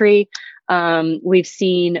country. We've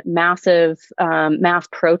seen mass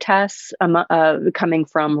protests coming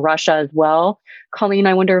from Russia as well. Colleen,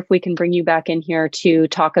 I wonder if we can bring you back in here to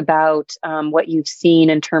talk about what you've seen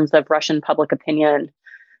in terms of Russian public opinion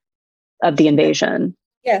of the invasion.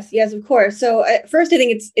 Yes, of course. So first, I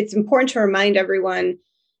think it's important to remind everyone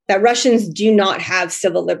that Russians do not have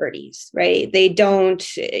civil liberties, right? They don't,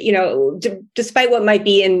 despite what might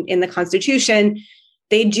be in the Constitution,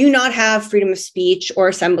 they do not have freedom of speech or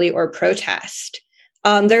assembly or protest.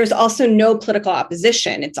 There's also no political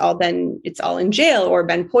opposition. It's all in jail or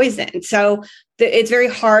been poisoned. So it's very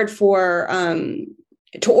hard to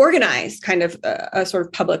organize kind of a sort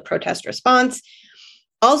of public protest response.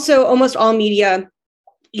 Also, almost all media,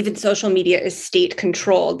 even social media, is state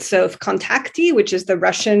controlled. So if Kontakty, which is the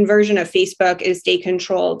Russian version of Facebook, is state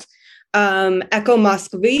controlled. Echo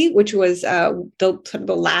Moskvy, which was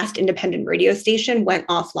the last independent radio station, went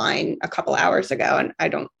offline a couple hours ago,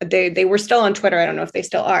 and they were still on Twitter. I don't know if they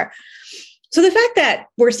still are. So the fact that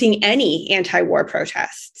we're seeing any anti-war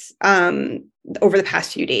protests over the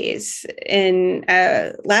past few days, in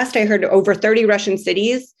last I heard, over 30 Russian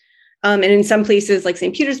cities. And in some places like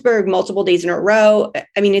St. Petersburg, multiple days in a row.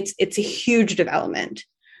 I mean, it's a huge development.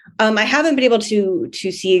 I haven't been able to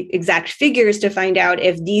see exact figures to find out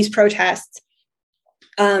if these protests,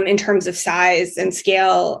 in terms of size and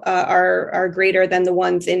scale, are greater than the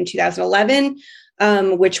ones in 2011,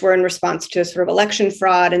 which were in response to sort of election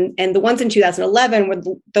fraud. And the ones in 2011 were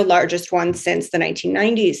the largest ones since the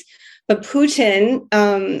 1990s. But Putin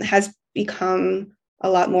has become a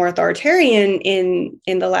lot more authoritarian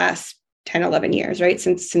in the last 10, 11 years, right?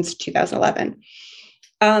 Since 2011.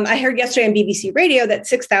 I heard yesterday on BBC Radio that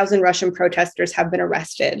 6,000 Russian protesters have been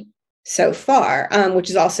arrested so far, which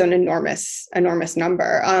is also an enormous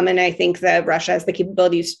number. And I think that Russia has the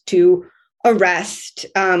capabilities to arrest,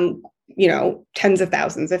 tens of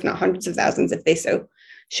thousands, if not hundreds of thousands, if they so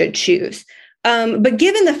should choose. But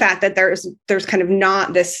given the fact that there's kind of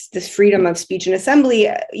not this freedom of speech and assembly,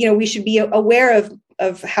 we should be aware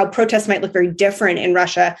of how protests might look very different in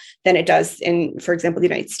Russia than it does in, for example, the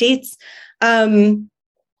United States.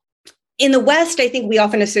 In the West, I think we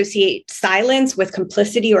often associate silence with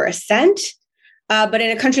complicity or assent. But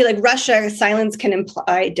in a country like Russia, silence can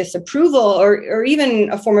imply disapproval or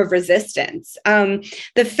even a form of resistance.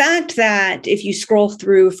 The fact that if you scroll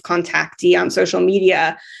through Kontakty on social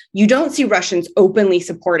media, you don't see Russians openly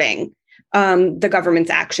supporting the government's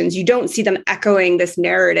actions. You don't see them echoing this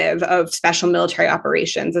narrative of special military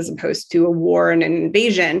operations as opposed to a war and an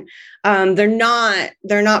invasion. They're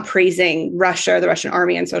not praising Russia, the Russian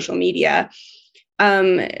army on social media,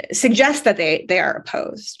 suggests that they are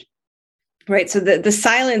opposed. Right. So the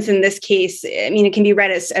silence in this case, I mean, it can be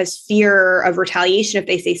read as fear of retaliation if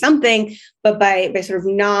they say something, but by sort of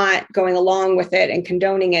not going along with it and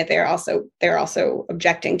condoning it, they're also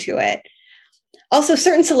objecting to it. Also,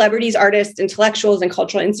 certain celebrities, artists, intellectuals, and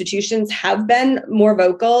cultural institutions have been more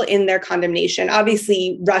vocal in their condemnation.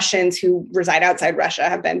 Obviously, Russians who reside outside Russia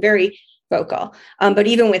have been very vocal. But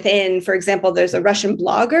even within, for example, there's a Russian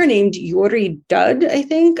blogger named Yuri Dud, I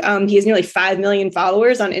think. He has nearly 5 million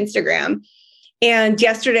followers on Instagram. And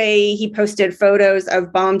yesterday, he posted photos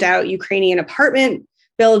of bombed out Ukrainian apartment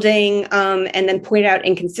building and then pointed out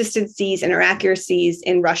inconsistencies and inaccuracies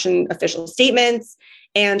in Russian official statements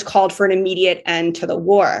and called for an immediate end to the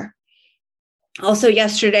war. Also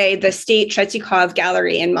yesterday, the State Tretyakov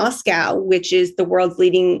Gallery in Moscow, which is the world's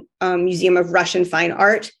leading museum of Russian fine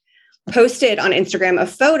art, posted on Instagram a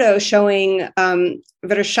photo showing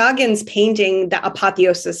Vereshchagin's painting, The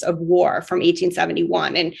Apotheosis of War from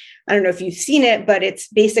 1871. And I don't know if you've seen it, but it's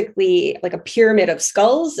basically like a pyramid of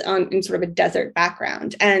skulls in sort of a desert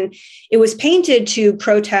background. And it was painted to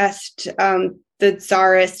protest the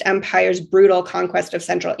Tsarist Empire's brutal conquest of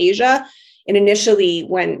Central Asia. And initially,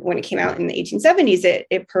 when it came out in the 1870s,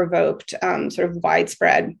 it provoked sort of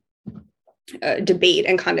widespread debate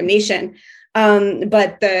and condemnation.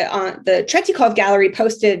 But the Tretyakov Gallery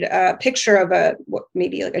posted a picture of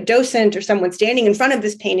maybe like a docent or someone standing in front of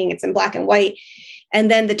this painting. It's in black and white. And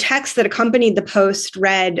then the text that accompanied the post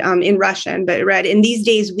read in Russian, but it read, "In these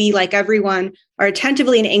days, we, like everyone, are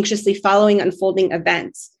attentively and anxiously following unfolding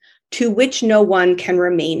events to which no one can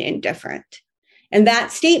remain indifferent." And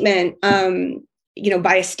that statement,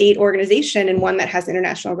 by a state organization and one that has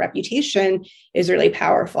international reputation is really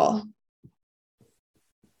powerful.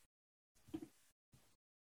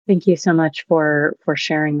 Thank you so much for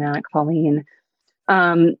sharing that, Colleen.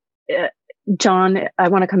 John, I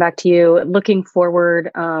want to come back to you. Looking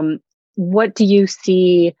forward, what do you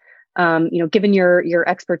see, given your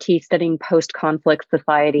expertise studying post-conflict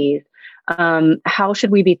societies, how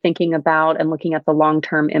should we be thinking about and looking at the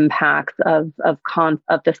long-term impacts of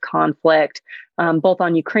this conflict, both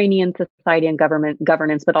on Ukrainian society and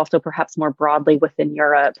governance, but also perhaps more broadly within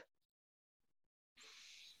Europe?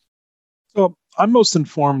 So I'm most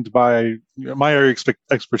informed by my area of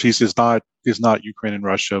expertise is not Ukraine and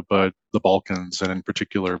Russia, but the Balkans and in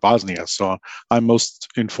particular Bosnia. So I'm most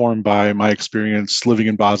informed by my experience living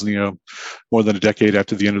in Bosnia more than a decade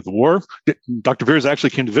after the end of the war. Dr. Beers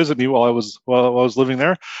actually came to visit me while I was living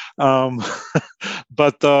there,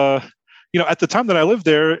 but at the time that I lived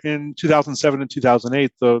there in 2007 and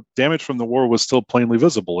 2008, the damage from the war was still plainly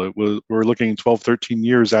visible. We're looking 12, 13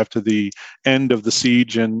 years after the end of the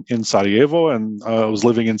siege in Sarajevo, and I was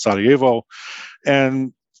living in Sarajevo,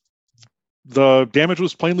 and the damage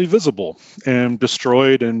was plainly visible and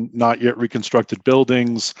destroyed and not yet reconstructed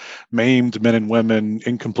buildings, maimed men and women,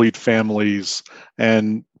 incomplete families,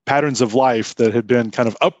 and patterns of life that had been kind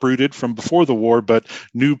of uprooted from before the war, but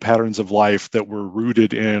new patterns of life that were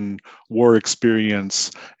rooted in war experience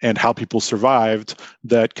and how people survived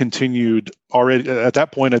that continued already at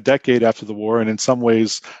that point a decade after the war, and in some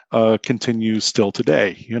ways continues still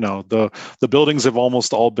today. The buildings have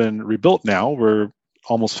almost all been rebuilt now. We're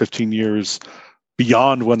almost 15 years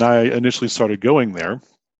beyond when I initially started going there.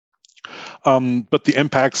 But the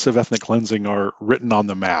impacts of ethnic cleansing are written on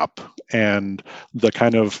the map, and the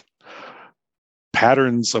kind of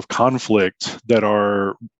patterns of conflict that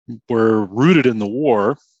were rooted in the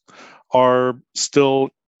war are still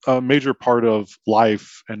a major part of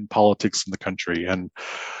life and politics in the country. And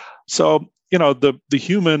so, the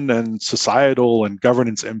human and societal and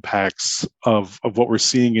governance impacts of what we're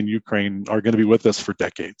seeing in Ukraine are going to be with us for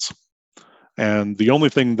decades. And the only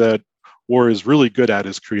thing that war is really good at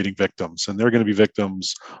is creating victims, and there are going to be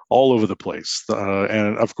victims all over the place.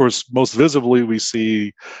 And of course, most visibly, we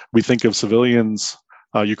think of civilians,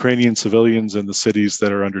 Ukrainian civilians in the cities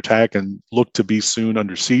that are under attack and look to be soon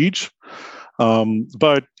under siege.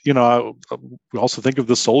 But we also think of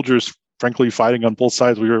the soldiers, frankly, fighting on both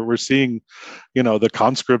sides. We're seeing, the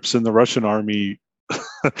conscripts in the Russian army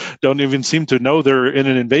don't even seem to know they're in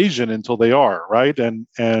an invasion until they are, right? And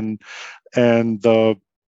the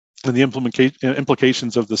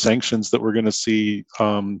implications of the sanctions that we're going to see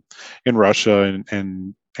in Russia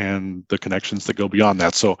and the connections that go beyond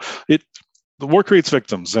that. So the war creates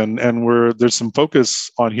victims, and there's some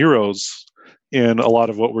focus on heroes in a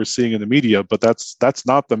lot of what we're seeing in the media, but that's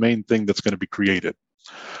not the main thing that's going to be created.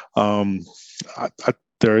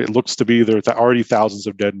 It looks to be there are already thousands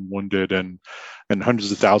of dead and wounded, and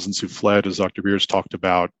hundreds of thousands who fled, as Dr. Beers talked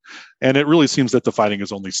about. And it really seems that the fighting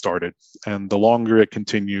has only started. And the longer it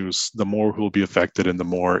continues, the more who will be affected and the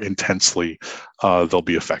more intensely they'll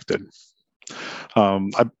be affected.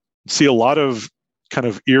 I see a lot of kind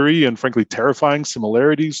of eerie and frankly terrifying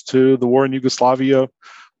similarities to the war in Yugoslavia,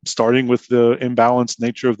 starting with the imbalanced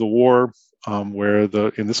nature of the war, where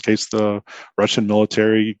in this case, the Russian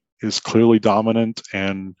military is clearly dominant,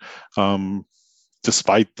 and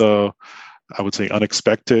despite the, I would say,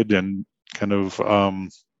 unexpected and kind of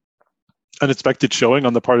unexpected showing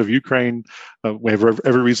on the part of Ukraine, we have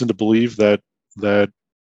every reason to believe that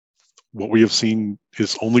what we have seen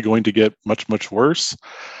is only going to get much, much worse.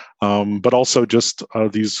 But also just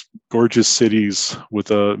these gorgeous cities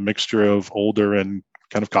with a mixture of older and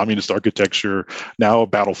kind of communist architecture, now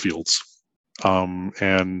battlefields.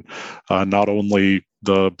 And not only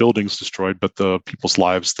the buildings destroyed, but the people's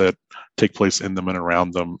lives that take place in them and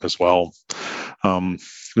around them as well. I'm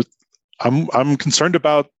concerned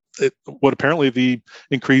about what apparently the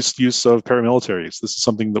increased use of paramilitaries. This is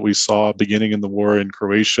something that we saw beginning in the war in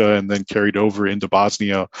Croatia and then carried over into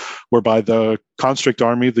Bosnia, whereby the conscript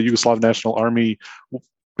army, the Yugoslav National Army,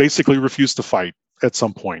 basically refused to fight at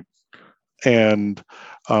some point. And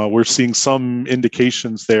we're seeing some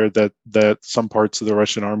indications there that some parts of the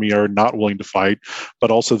Russian army are not willing to fight,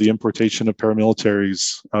 but also the importation of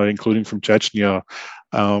paramilitaries, including from Chechnya.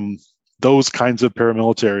 Those kinds of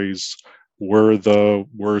paramilitaries were the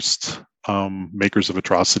worst makers of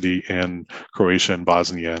atrocity in Croatia and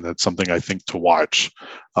Bosnia, and that's something I think to watch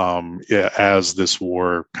as this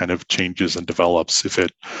war kind of changes and develops if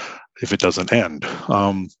it doesn't end.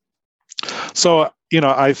 So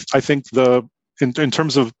I think in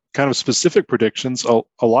terms of kind of specific predictions,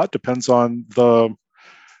 a lot depends on the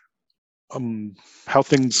how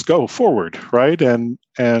things go forward, right? And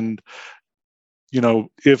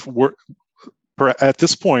if we're at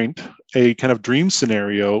this point, a kind of dream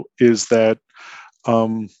scenario is that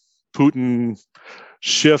Putin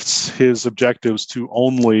shifts his objectives to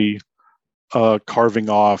only carving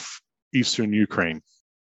off eastern Ukraine,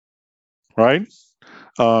 right?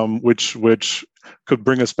 Which could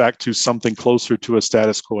bring us back to something closer to a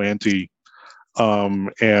status quo ante,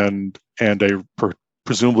 and a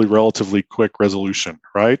presumably relatively quick resolution,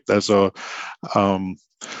 right?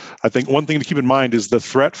 I think one thing to keep in mind is the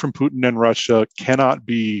threat from Putin and Russia cannot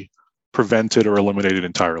be prevented or eliminated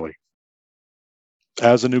entirely.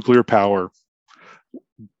 As a nuclear power,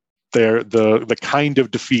 the kind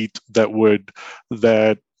of defeat that we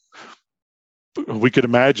could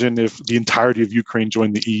imagine if the entirety of Ukraine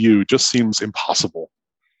joined the EU just seems impossible.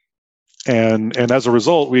 And as a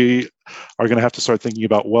result, we are going to have to start thinking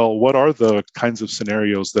about, well, what are the kinds of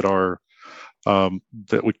scenarios that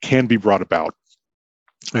can be brought about?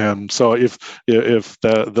 And so if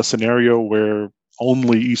the scenario where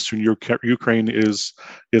only Eastern Ukraine is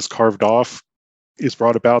carved off is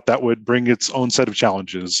brought about, that would bring its own set of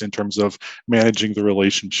challenges in terms of managing the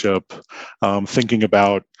relationship, thinking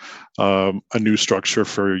about a new structure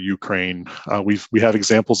for Ukraine. We have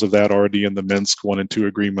examples of that already in the Minsk 1 and 2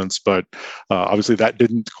 agreements, but obviously that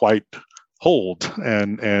didn't quite hold,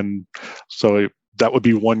 and so that would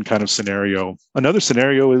be one kind of scenario. Another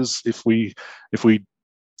scenario is if we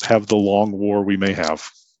have the long war we may have.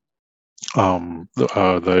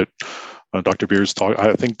 Dr. Beers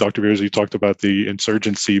I think Dr. Beers, you talked about the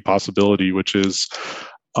insurgency possibility, which is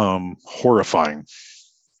horrifying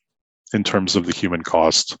in terms of the human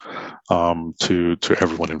cost to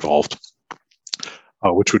everyone involved,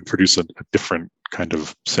 which would produce a different kind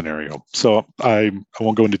of scenario. So I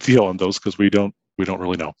won't go into detail on those because we don't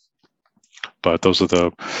really know. But that's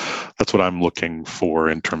what I'm looking for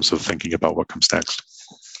in terms of thinking about what comes next.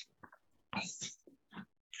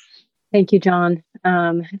 Thank you, John.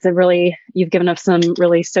 You've given us some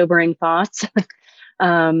really sobering thoughts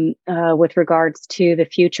with regards to the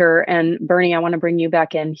future. And Bernie, I want to bring you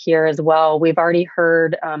back in here as well. We've already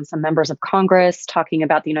heard some members of Congress talking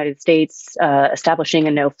about the United States establishing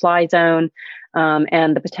a no-fly zone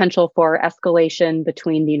and the potential for escalation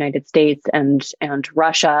between the United States and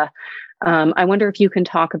Russia. I wonder if you can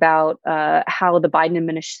talk about how the Biden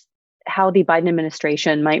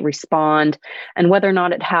administration might respond and whether or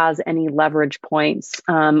not it has any leverage points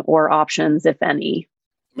or options, if any.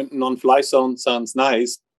 I mean, non-fly zone sounds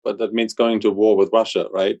nice, but that means going to war with Russia,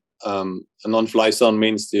 right? A non-fly zone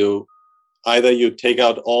means you take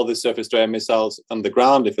out all the surface-to-air missiles on the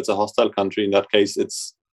ground if it's a hostile country. In that case,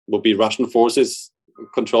 will be Russian forces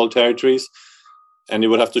control territories, and you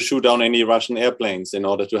would have to shoot down any Russian airplanes in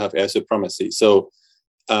order to have air supremacy. So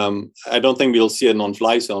I don't think we'll see a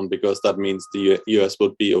non-fly zone, because that means the US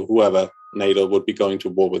would be, or whoever, NATO would be going to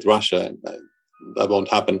war with Russia, and that won't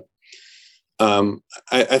happen.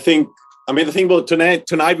 I think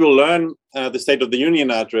tonight we'll learn the State of the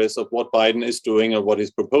Union address of what Biden is doing or what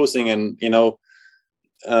he's proposing, and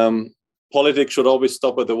politics should always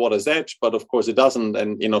stop at the water's edge, but of course it doesn't,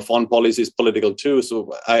 and foreign policy is political too.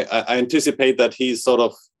 So I anticipate that he's sort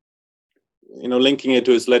of linking it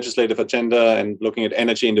to his legislative agenda and looking at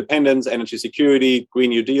energy independence, energy security,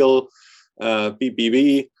 Green New Deal,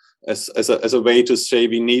 BBB, as a way to say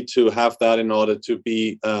we need to have that in order to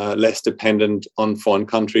be less dependent on foreign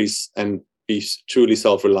countries and be truly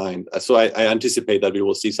self-reliant. So I anticipate that we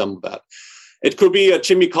will see some of that. It could be a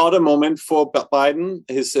Jimmy Carter moment for Biden.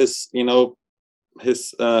 His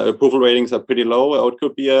approval ratings are pretty low, or it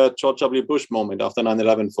could be a George W. Bush moment after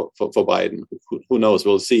 9/11 for Biden. Who knows?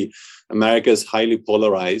 We'll see. America is highly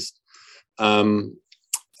polarized.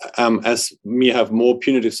 As we have more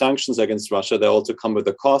punitive sanctions against Russia, they also come with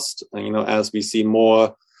a cost. As we see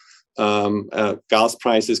more gas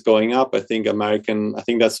prices going up, I think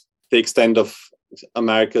that's the extent of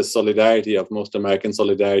America's solidarity, of most American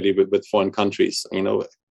solidarity with foreign countries.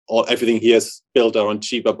 Everything here is built around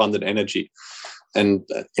cheap, abundant energy, and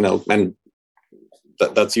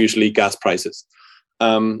that's usually gas prices.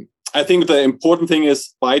 I think the important thing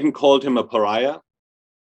is Biden called him a pariah.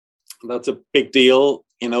 That's a big deal.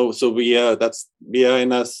 So we are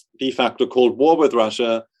in a de facto Cold War with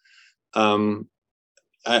Russia.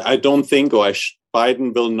 I don't think,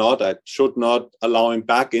 Biden will not, I should not allow him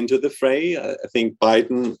back into the fray. I think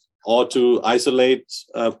Biden ought to isolate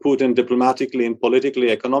Putin diplomatically and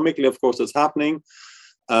politically, economically. Of course, it's happening.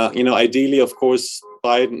 Ideally, of course,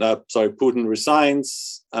 Putin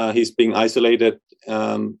resigns. He's being isolated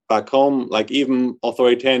back home. Like even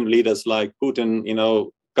authoritarian leaders like Putin,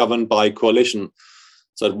 governed by coalition.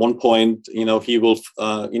 So at one point, he will,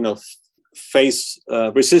 face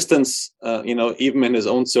resistance, even in his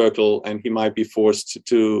own circle, and he might be forced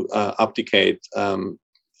to abdicate.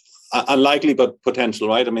 Unlikely, but potential,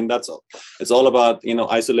 right? I mean, it's all about,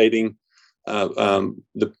 isolating the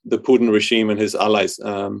Putin regime and his allies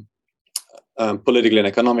politically and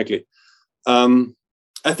economically.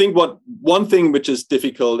 I think one thing which is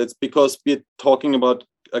difficult, it's because we're talking about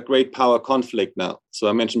a great power conflict now. So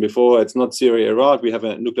I mentioned before, it's not Syria, Iraq. We have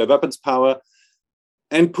a nuclear weapons power.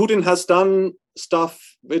 And Putin has done stuff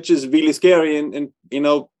which is really scary. And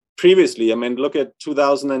previously, I mean, look at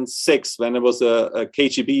 2006 when there was a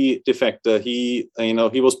KGB defector. He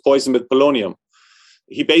was poisoned with polonium.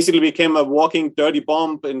 He basically became a walking dirty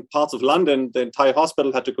bomb in parts of London. The entire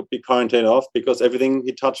hospital had to be quarantined off because everything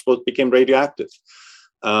he touched became radioactive.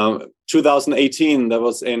 2018, there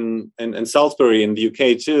was in Salisbury in the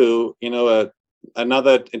UK too,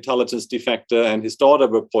 another intelligence defector and his daughter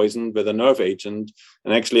were poisoned with a nerve agent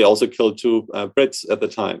and actually also killed 2 Brits at the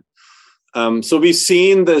time. So we've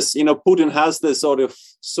seen this, Putin has this sort of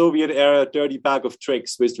Soviet era dirty bag of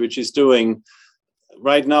tricks, which he's doing.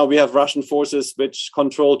 Right now we have Russian forces which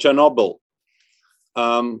control Chernobyl.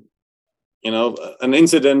 An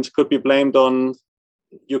incident could be blamed on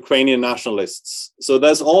Ukrainian nationalists. So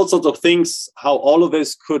there's all sorts of things, how all of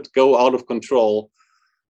this could go out of control.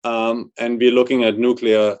 And we're looking at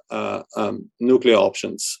nuclear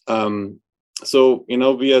options. So,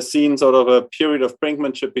 we are seeing sort of a period of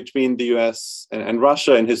brinkmanship between the US and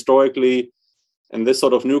Russia, and historically, in this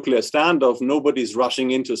sort of nuclear standoff, nobody's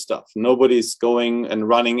rushing into stuff. Nobody's going and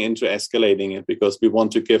running into escalating it because we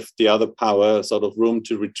want to give the other power sort of room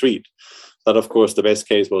to retreat. But of course, the best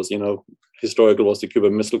case was, historical was the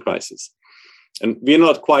Cuban Missile Crisis. And we're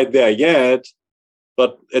not quite there yet,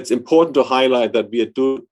 but it's important to highlight that we are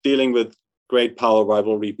dealing with great power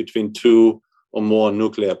rivalry between 2 or more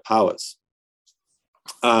nuclear powers.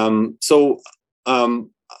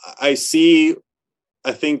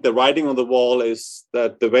 I think the writing on the wall is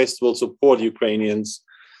that the West will support Ukrainians.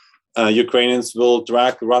 Ukrainians will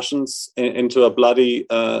drag Russians into a bloody,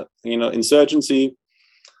 insurgency.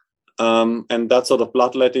 And that sort of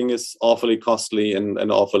bloodletting is awfully costly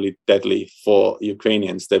and awfully deadly for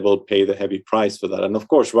Ukrainians. They will pay the heavy price for that. And of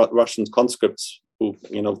course, Russian conscripts who,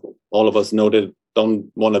 all of us know that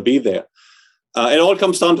don't want to be there. It all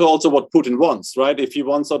comes down to also what Putin wants, right? If he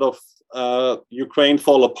wants sort of Ukraine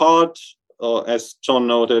fall apart, or as John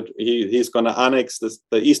noted, he's going to annex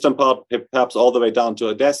the eastern part, perhaps all the way down to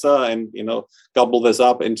Odessa, and gobble this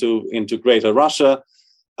up into Greater Russia.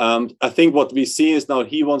 I think what we see is now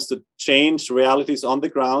he wants to change realities on the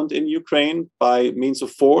ground in Ukraine by means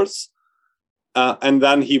of force, and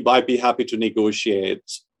then he might be happy to negotiate,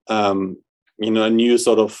 a new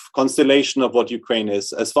sort of constellation of what Ukraine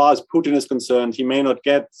is. As far as Putin is concerned, he may not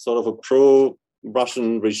get sort of a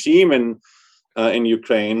pro-Russian regime in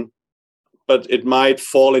Ukraine, but it might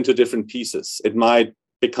fall into different pieces. It might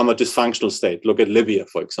become a dysfunctional state. Look at Libya,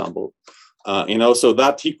 for example. So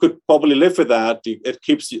that he could probably live with that. It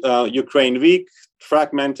keeps Ukraine weak,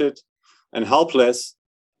 fragmented, and helpless,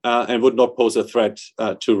 and would not pose a threat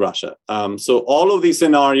to Russia. So all of these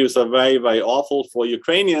scenarios are very, very awful for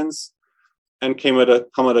Ukrainians, and come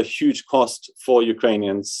at a huge cost for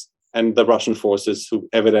Ukrainians and the Russian forces, who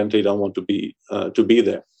evidently don't want to be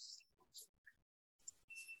there.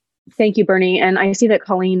 Thank you, Bernie. And I see that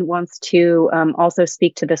Colleen wants to also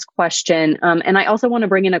speak to this question. And I also want to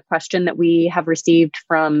bring in a question that we have received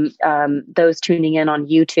from those tuning in on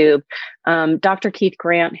YouTube. Dr. Keith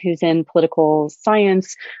Grant, who's in political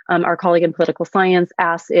science, our colleague in political science,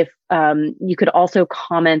 asks if you could also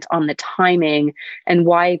comment on the timing and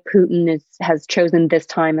why Putin has chosen this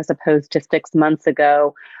time as opposed to 6 months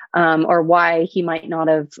ago. Or why he might not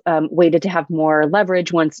have waited to have more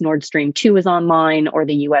leverage once Nord Stream 2 is online or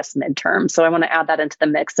the U.S. midterm. So I want to add that into the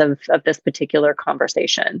mix of this particular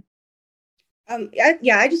conversation. I want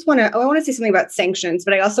to say something about sanctions,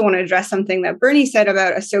 but I also want to address something that Bernie said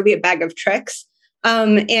about a Soviet bag of tricks.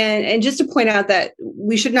 And just to point out that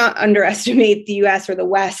we should not underestimate the U.S. or the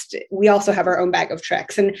West. We also have our own bag of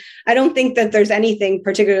tricks. And I don't think that there's anything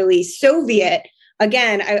particularly Soviet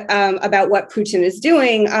about what Putin is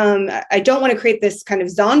doing. I don't want to create this kind of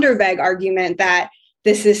Zondervan argument that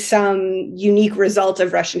this is some unique result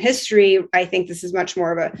of Russian history. I think this is much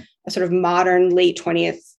more of a sort of modern, late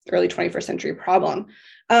 20th, early 21st century problem.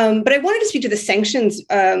 But I wanted to speak to the sanctions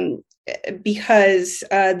because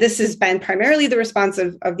this has been primarily the response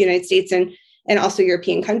of the United States and also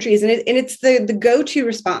European countries. And it's the go-to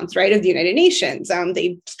response, right, of the United Nations.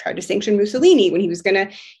 They tried to sanction Mussolini when he was going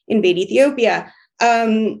to invade Ethiopia.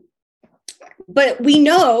 But we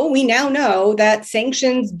now know that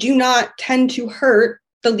sanctions do not tend to hurt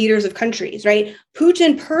the leaders of countries, right?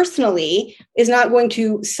 Putin personally is not going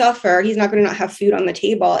to suffer. He's not going to not have food on the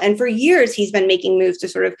table. And for years, he's been making moves to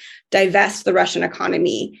sort of divest the Russian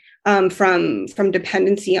economy from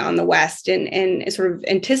dependency on the West and sort of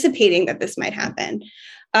anticipating that this might happen.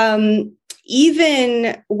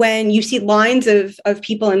 Even when you see lines of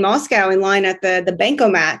people in Moscow in line at the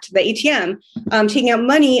bankomat, the ATM, taking out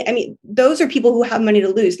money, I mean, those are people who have money to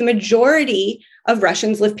lose. The majority of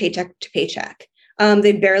Russians live paycheck to paycheck.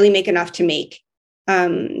 They barely make enough to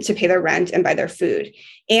pay their rent and buy their food.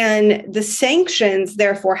 And the sanctions,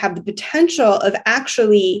 therefore, have the potential of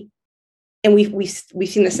actually, and we've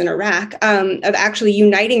seen this in Iraq, of actually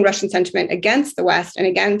uniting Russian sentiment against the West and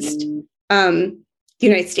against the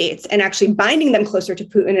United States, and actually binding them closer to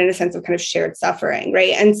Putin in a sense of kind of shared suffering,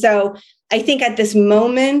 right? And so I think at this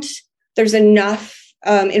moment, there's enough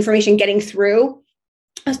information getting through,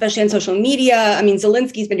 especially on social media. I mean,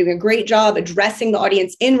 Zelensky's been doing a great job addressing the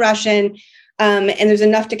audience in Russian, and there's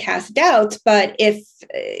enough to cast doubts. But if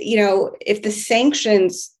the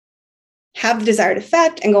sanctions have the desired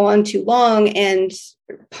effect and go on too long and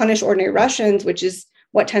punish ordinary Russians, which is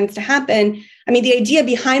what tends to happen. I mean, the idea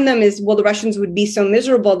behind them is, well, the Russians would be so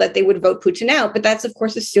miserable that they would vote Putin out. But that's, of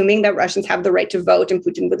course, assuming that Russians have the right to vote and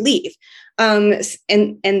Putin would leave. And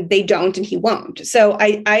they don't, and he won't. So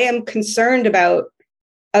I am concerned about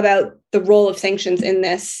the role of sanctions in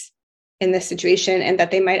this situation, and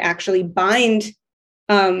that they might actually bind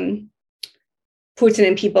Putin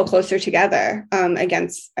and people closer together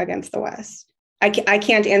against the West. I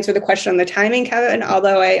can't answer the question on the timing, Kevin,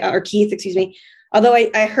 Keith, excuse me. Although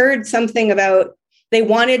I heard something about Putin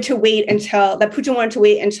wanted to wait until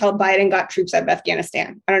Biden got troops out of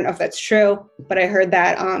Afghanistan. I don't know if that's true, but I heard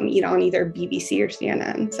that on either BBC or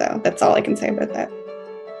CNN. So that's all I can say about that.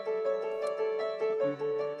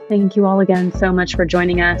 Thank you all again so much for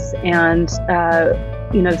joining us. And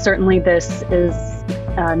certainly this is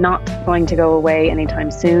not going to go away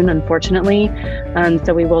anytime soon, unfortunately.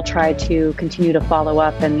 So we will try to continue to follow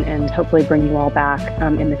up and hopefully bring you all back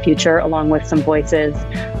in the future, along with some voices,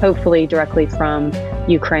 hopefully directly from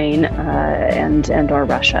Ukraine and or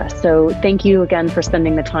Russia. So thank you again for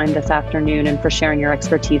spending the time this afternoon and for sharing your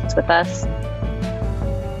expertise with us.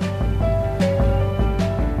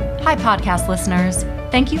 Hi, podcast listeners.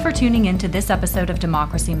 Thank you for tuning in to this episode of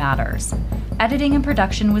Democracy Matters. Editing and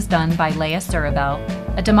production was done by Leah Surabel,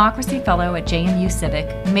 a Democracy Fellow at JMU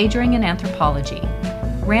Civic, majoring in anthropology.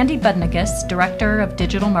 Randy Budnikus, Director of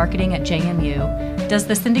Digital Marketing at JMU, does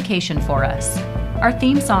the syndication for us. Our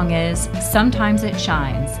theme song is Sometimes It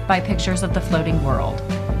Shines by Pictures of the Floating World.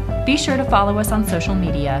 Be sure to follow us on social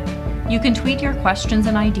media. You can tweet your questions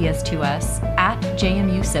and ideas to us at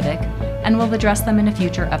JMU Civic, and we'll address them in a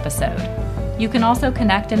future episode. You can also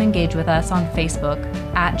connect and engage with us on Facebook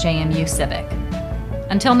at JMU Civic.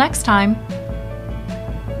 Until next time.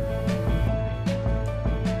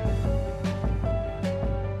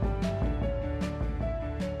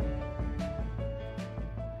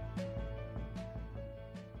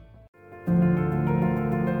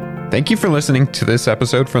 Thank you for listening to this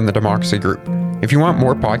episode from the Democracy Group. If you want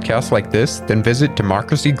more podcasts like this, then visit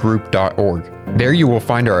democracygroup.org. There you will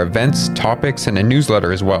find our events, topics, and a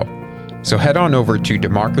newsletter as well. So head on over to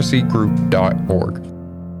democracygroup.org.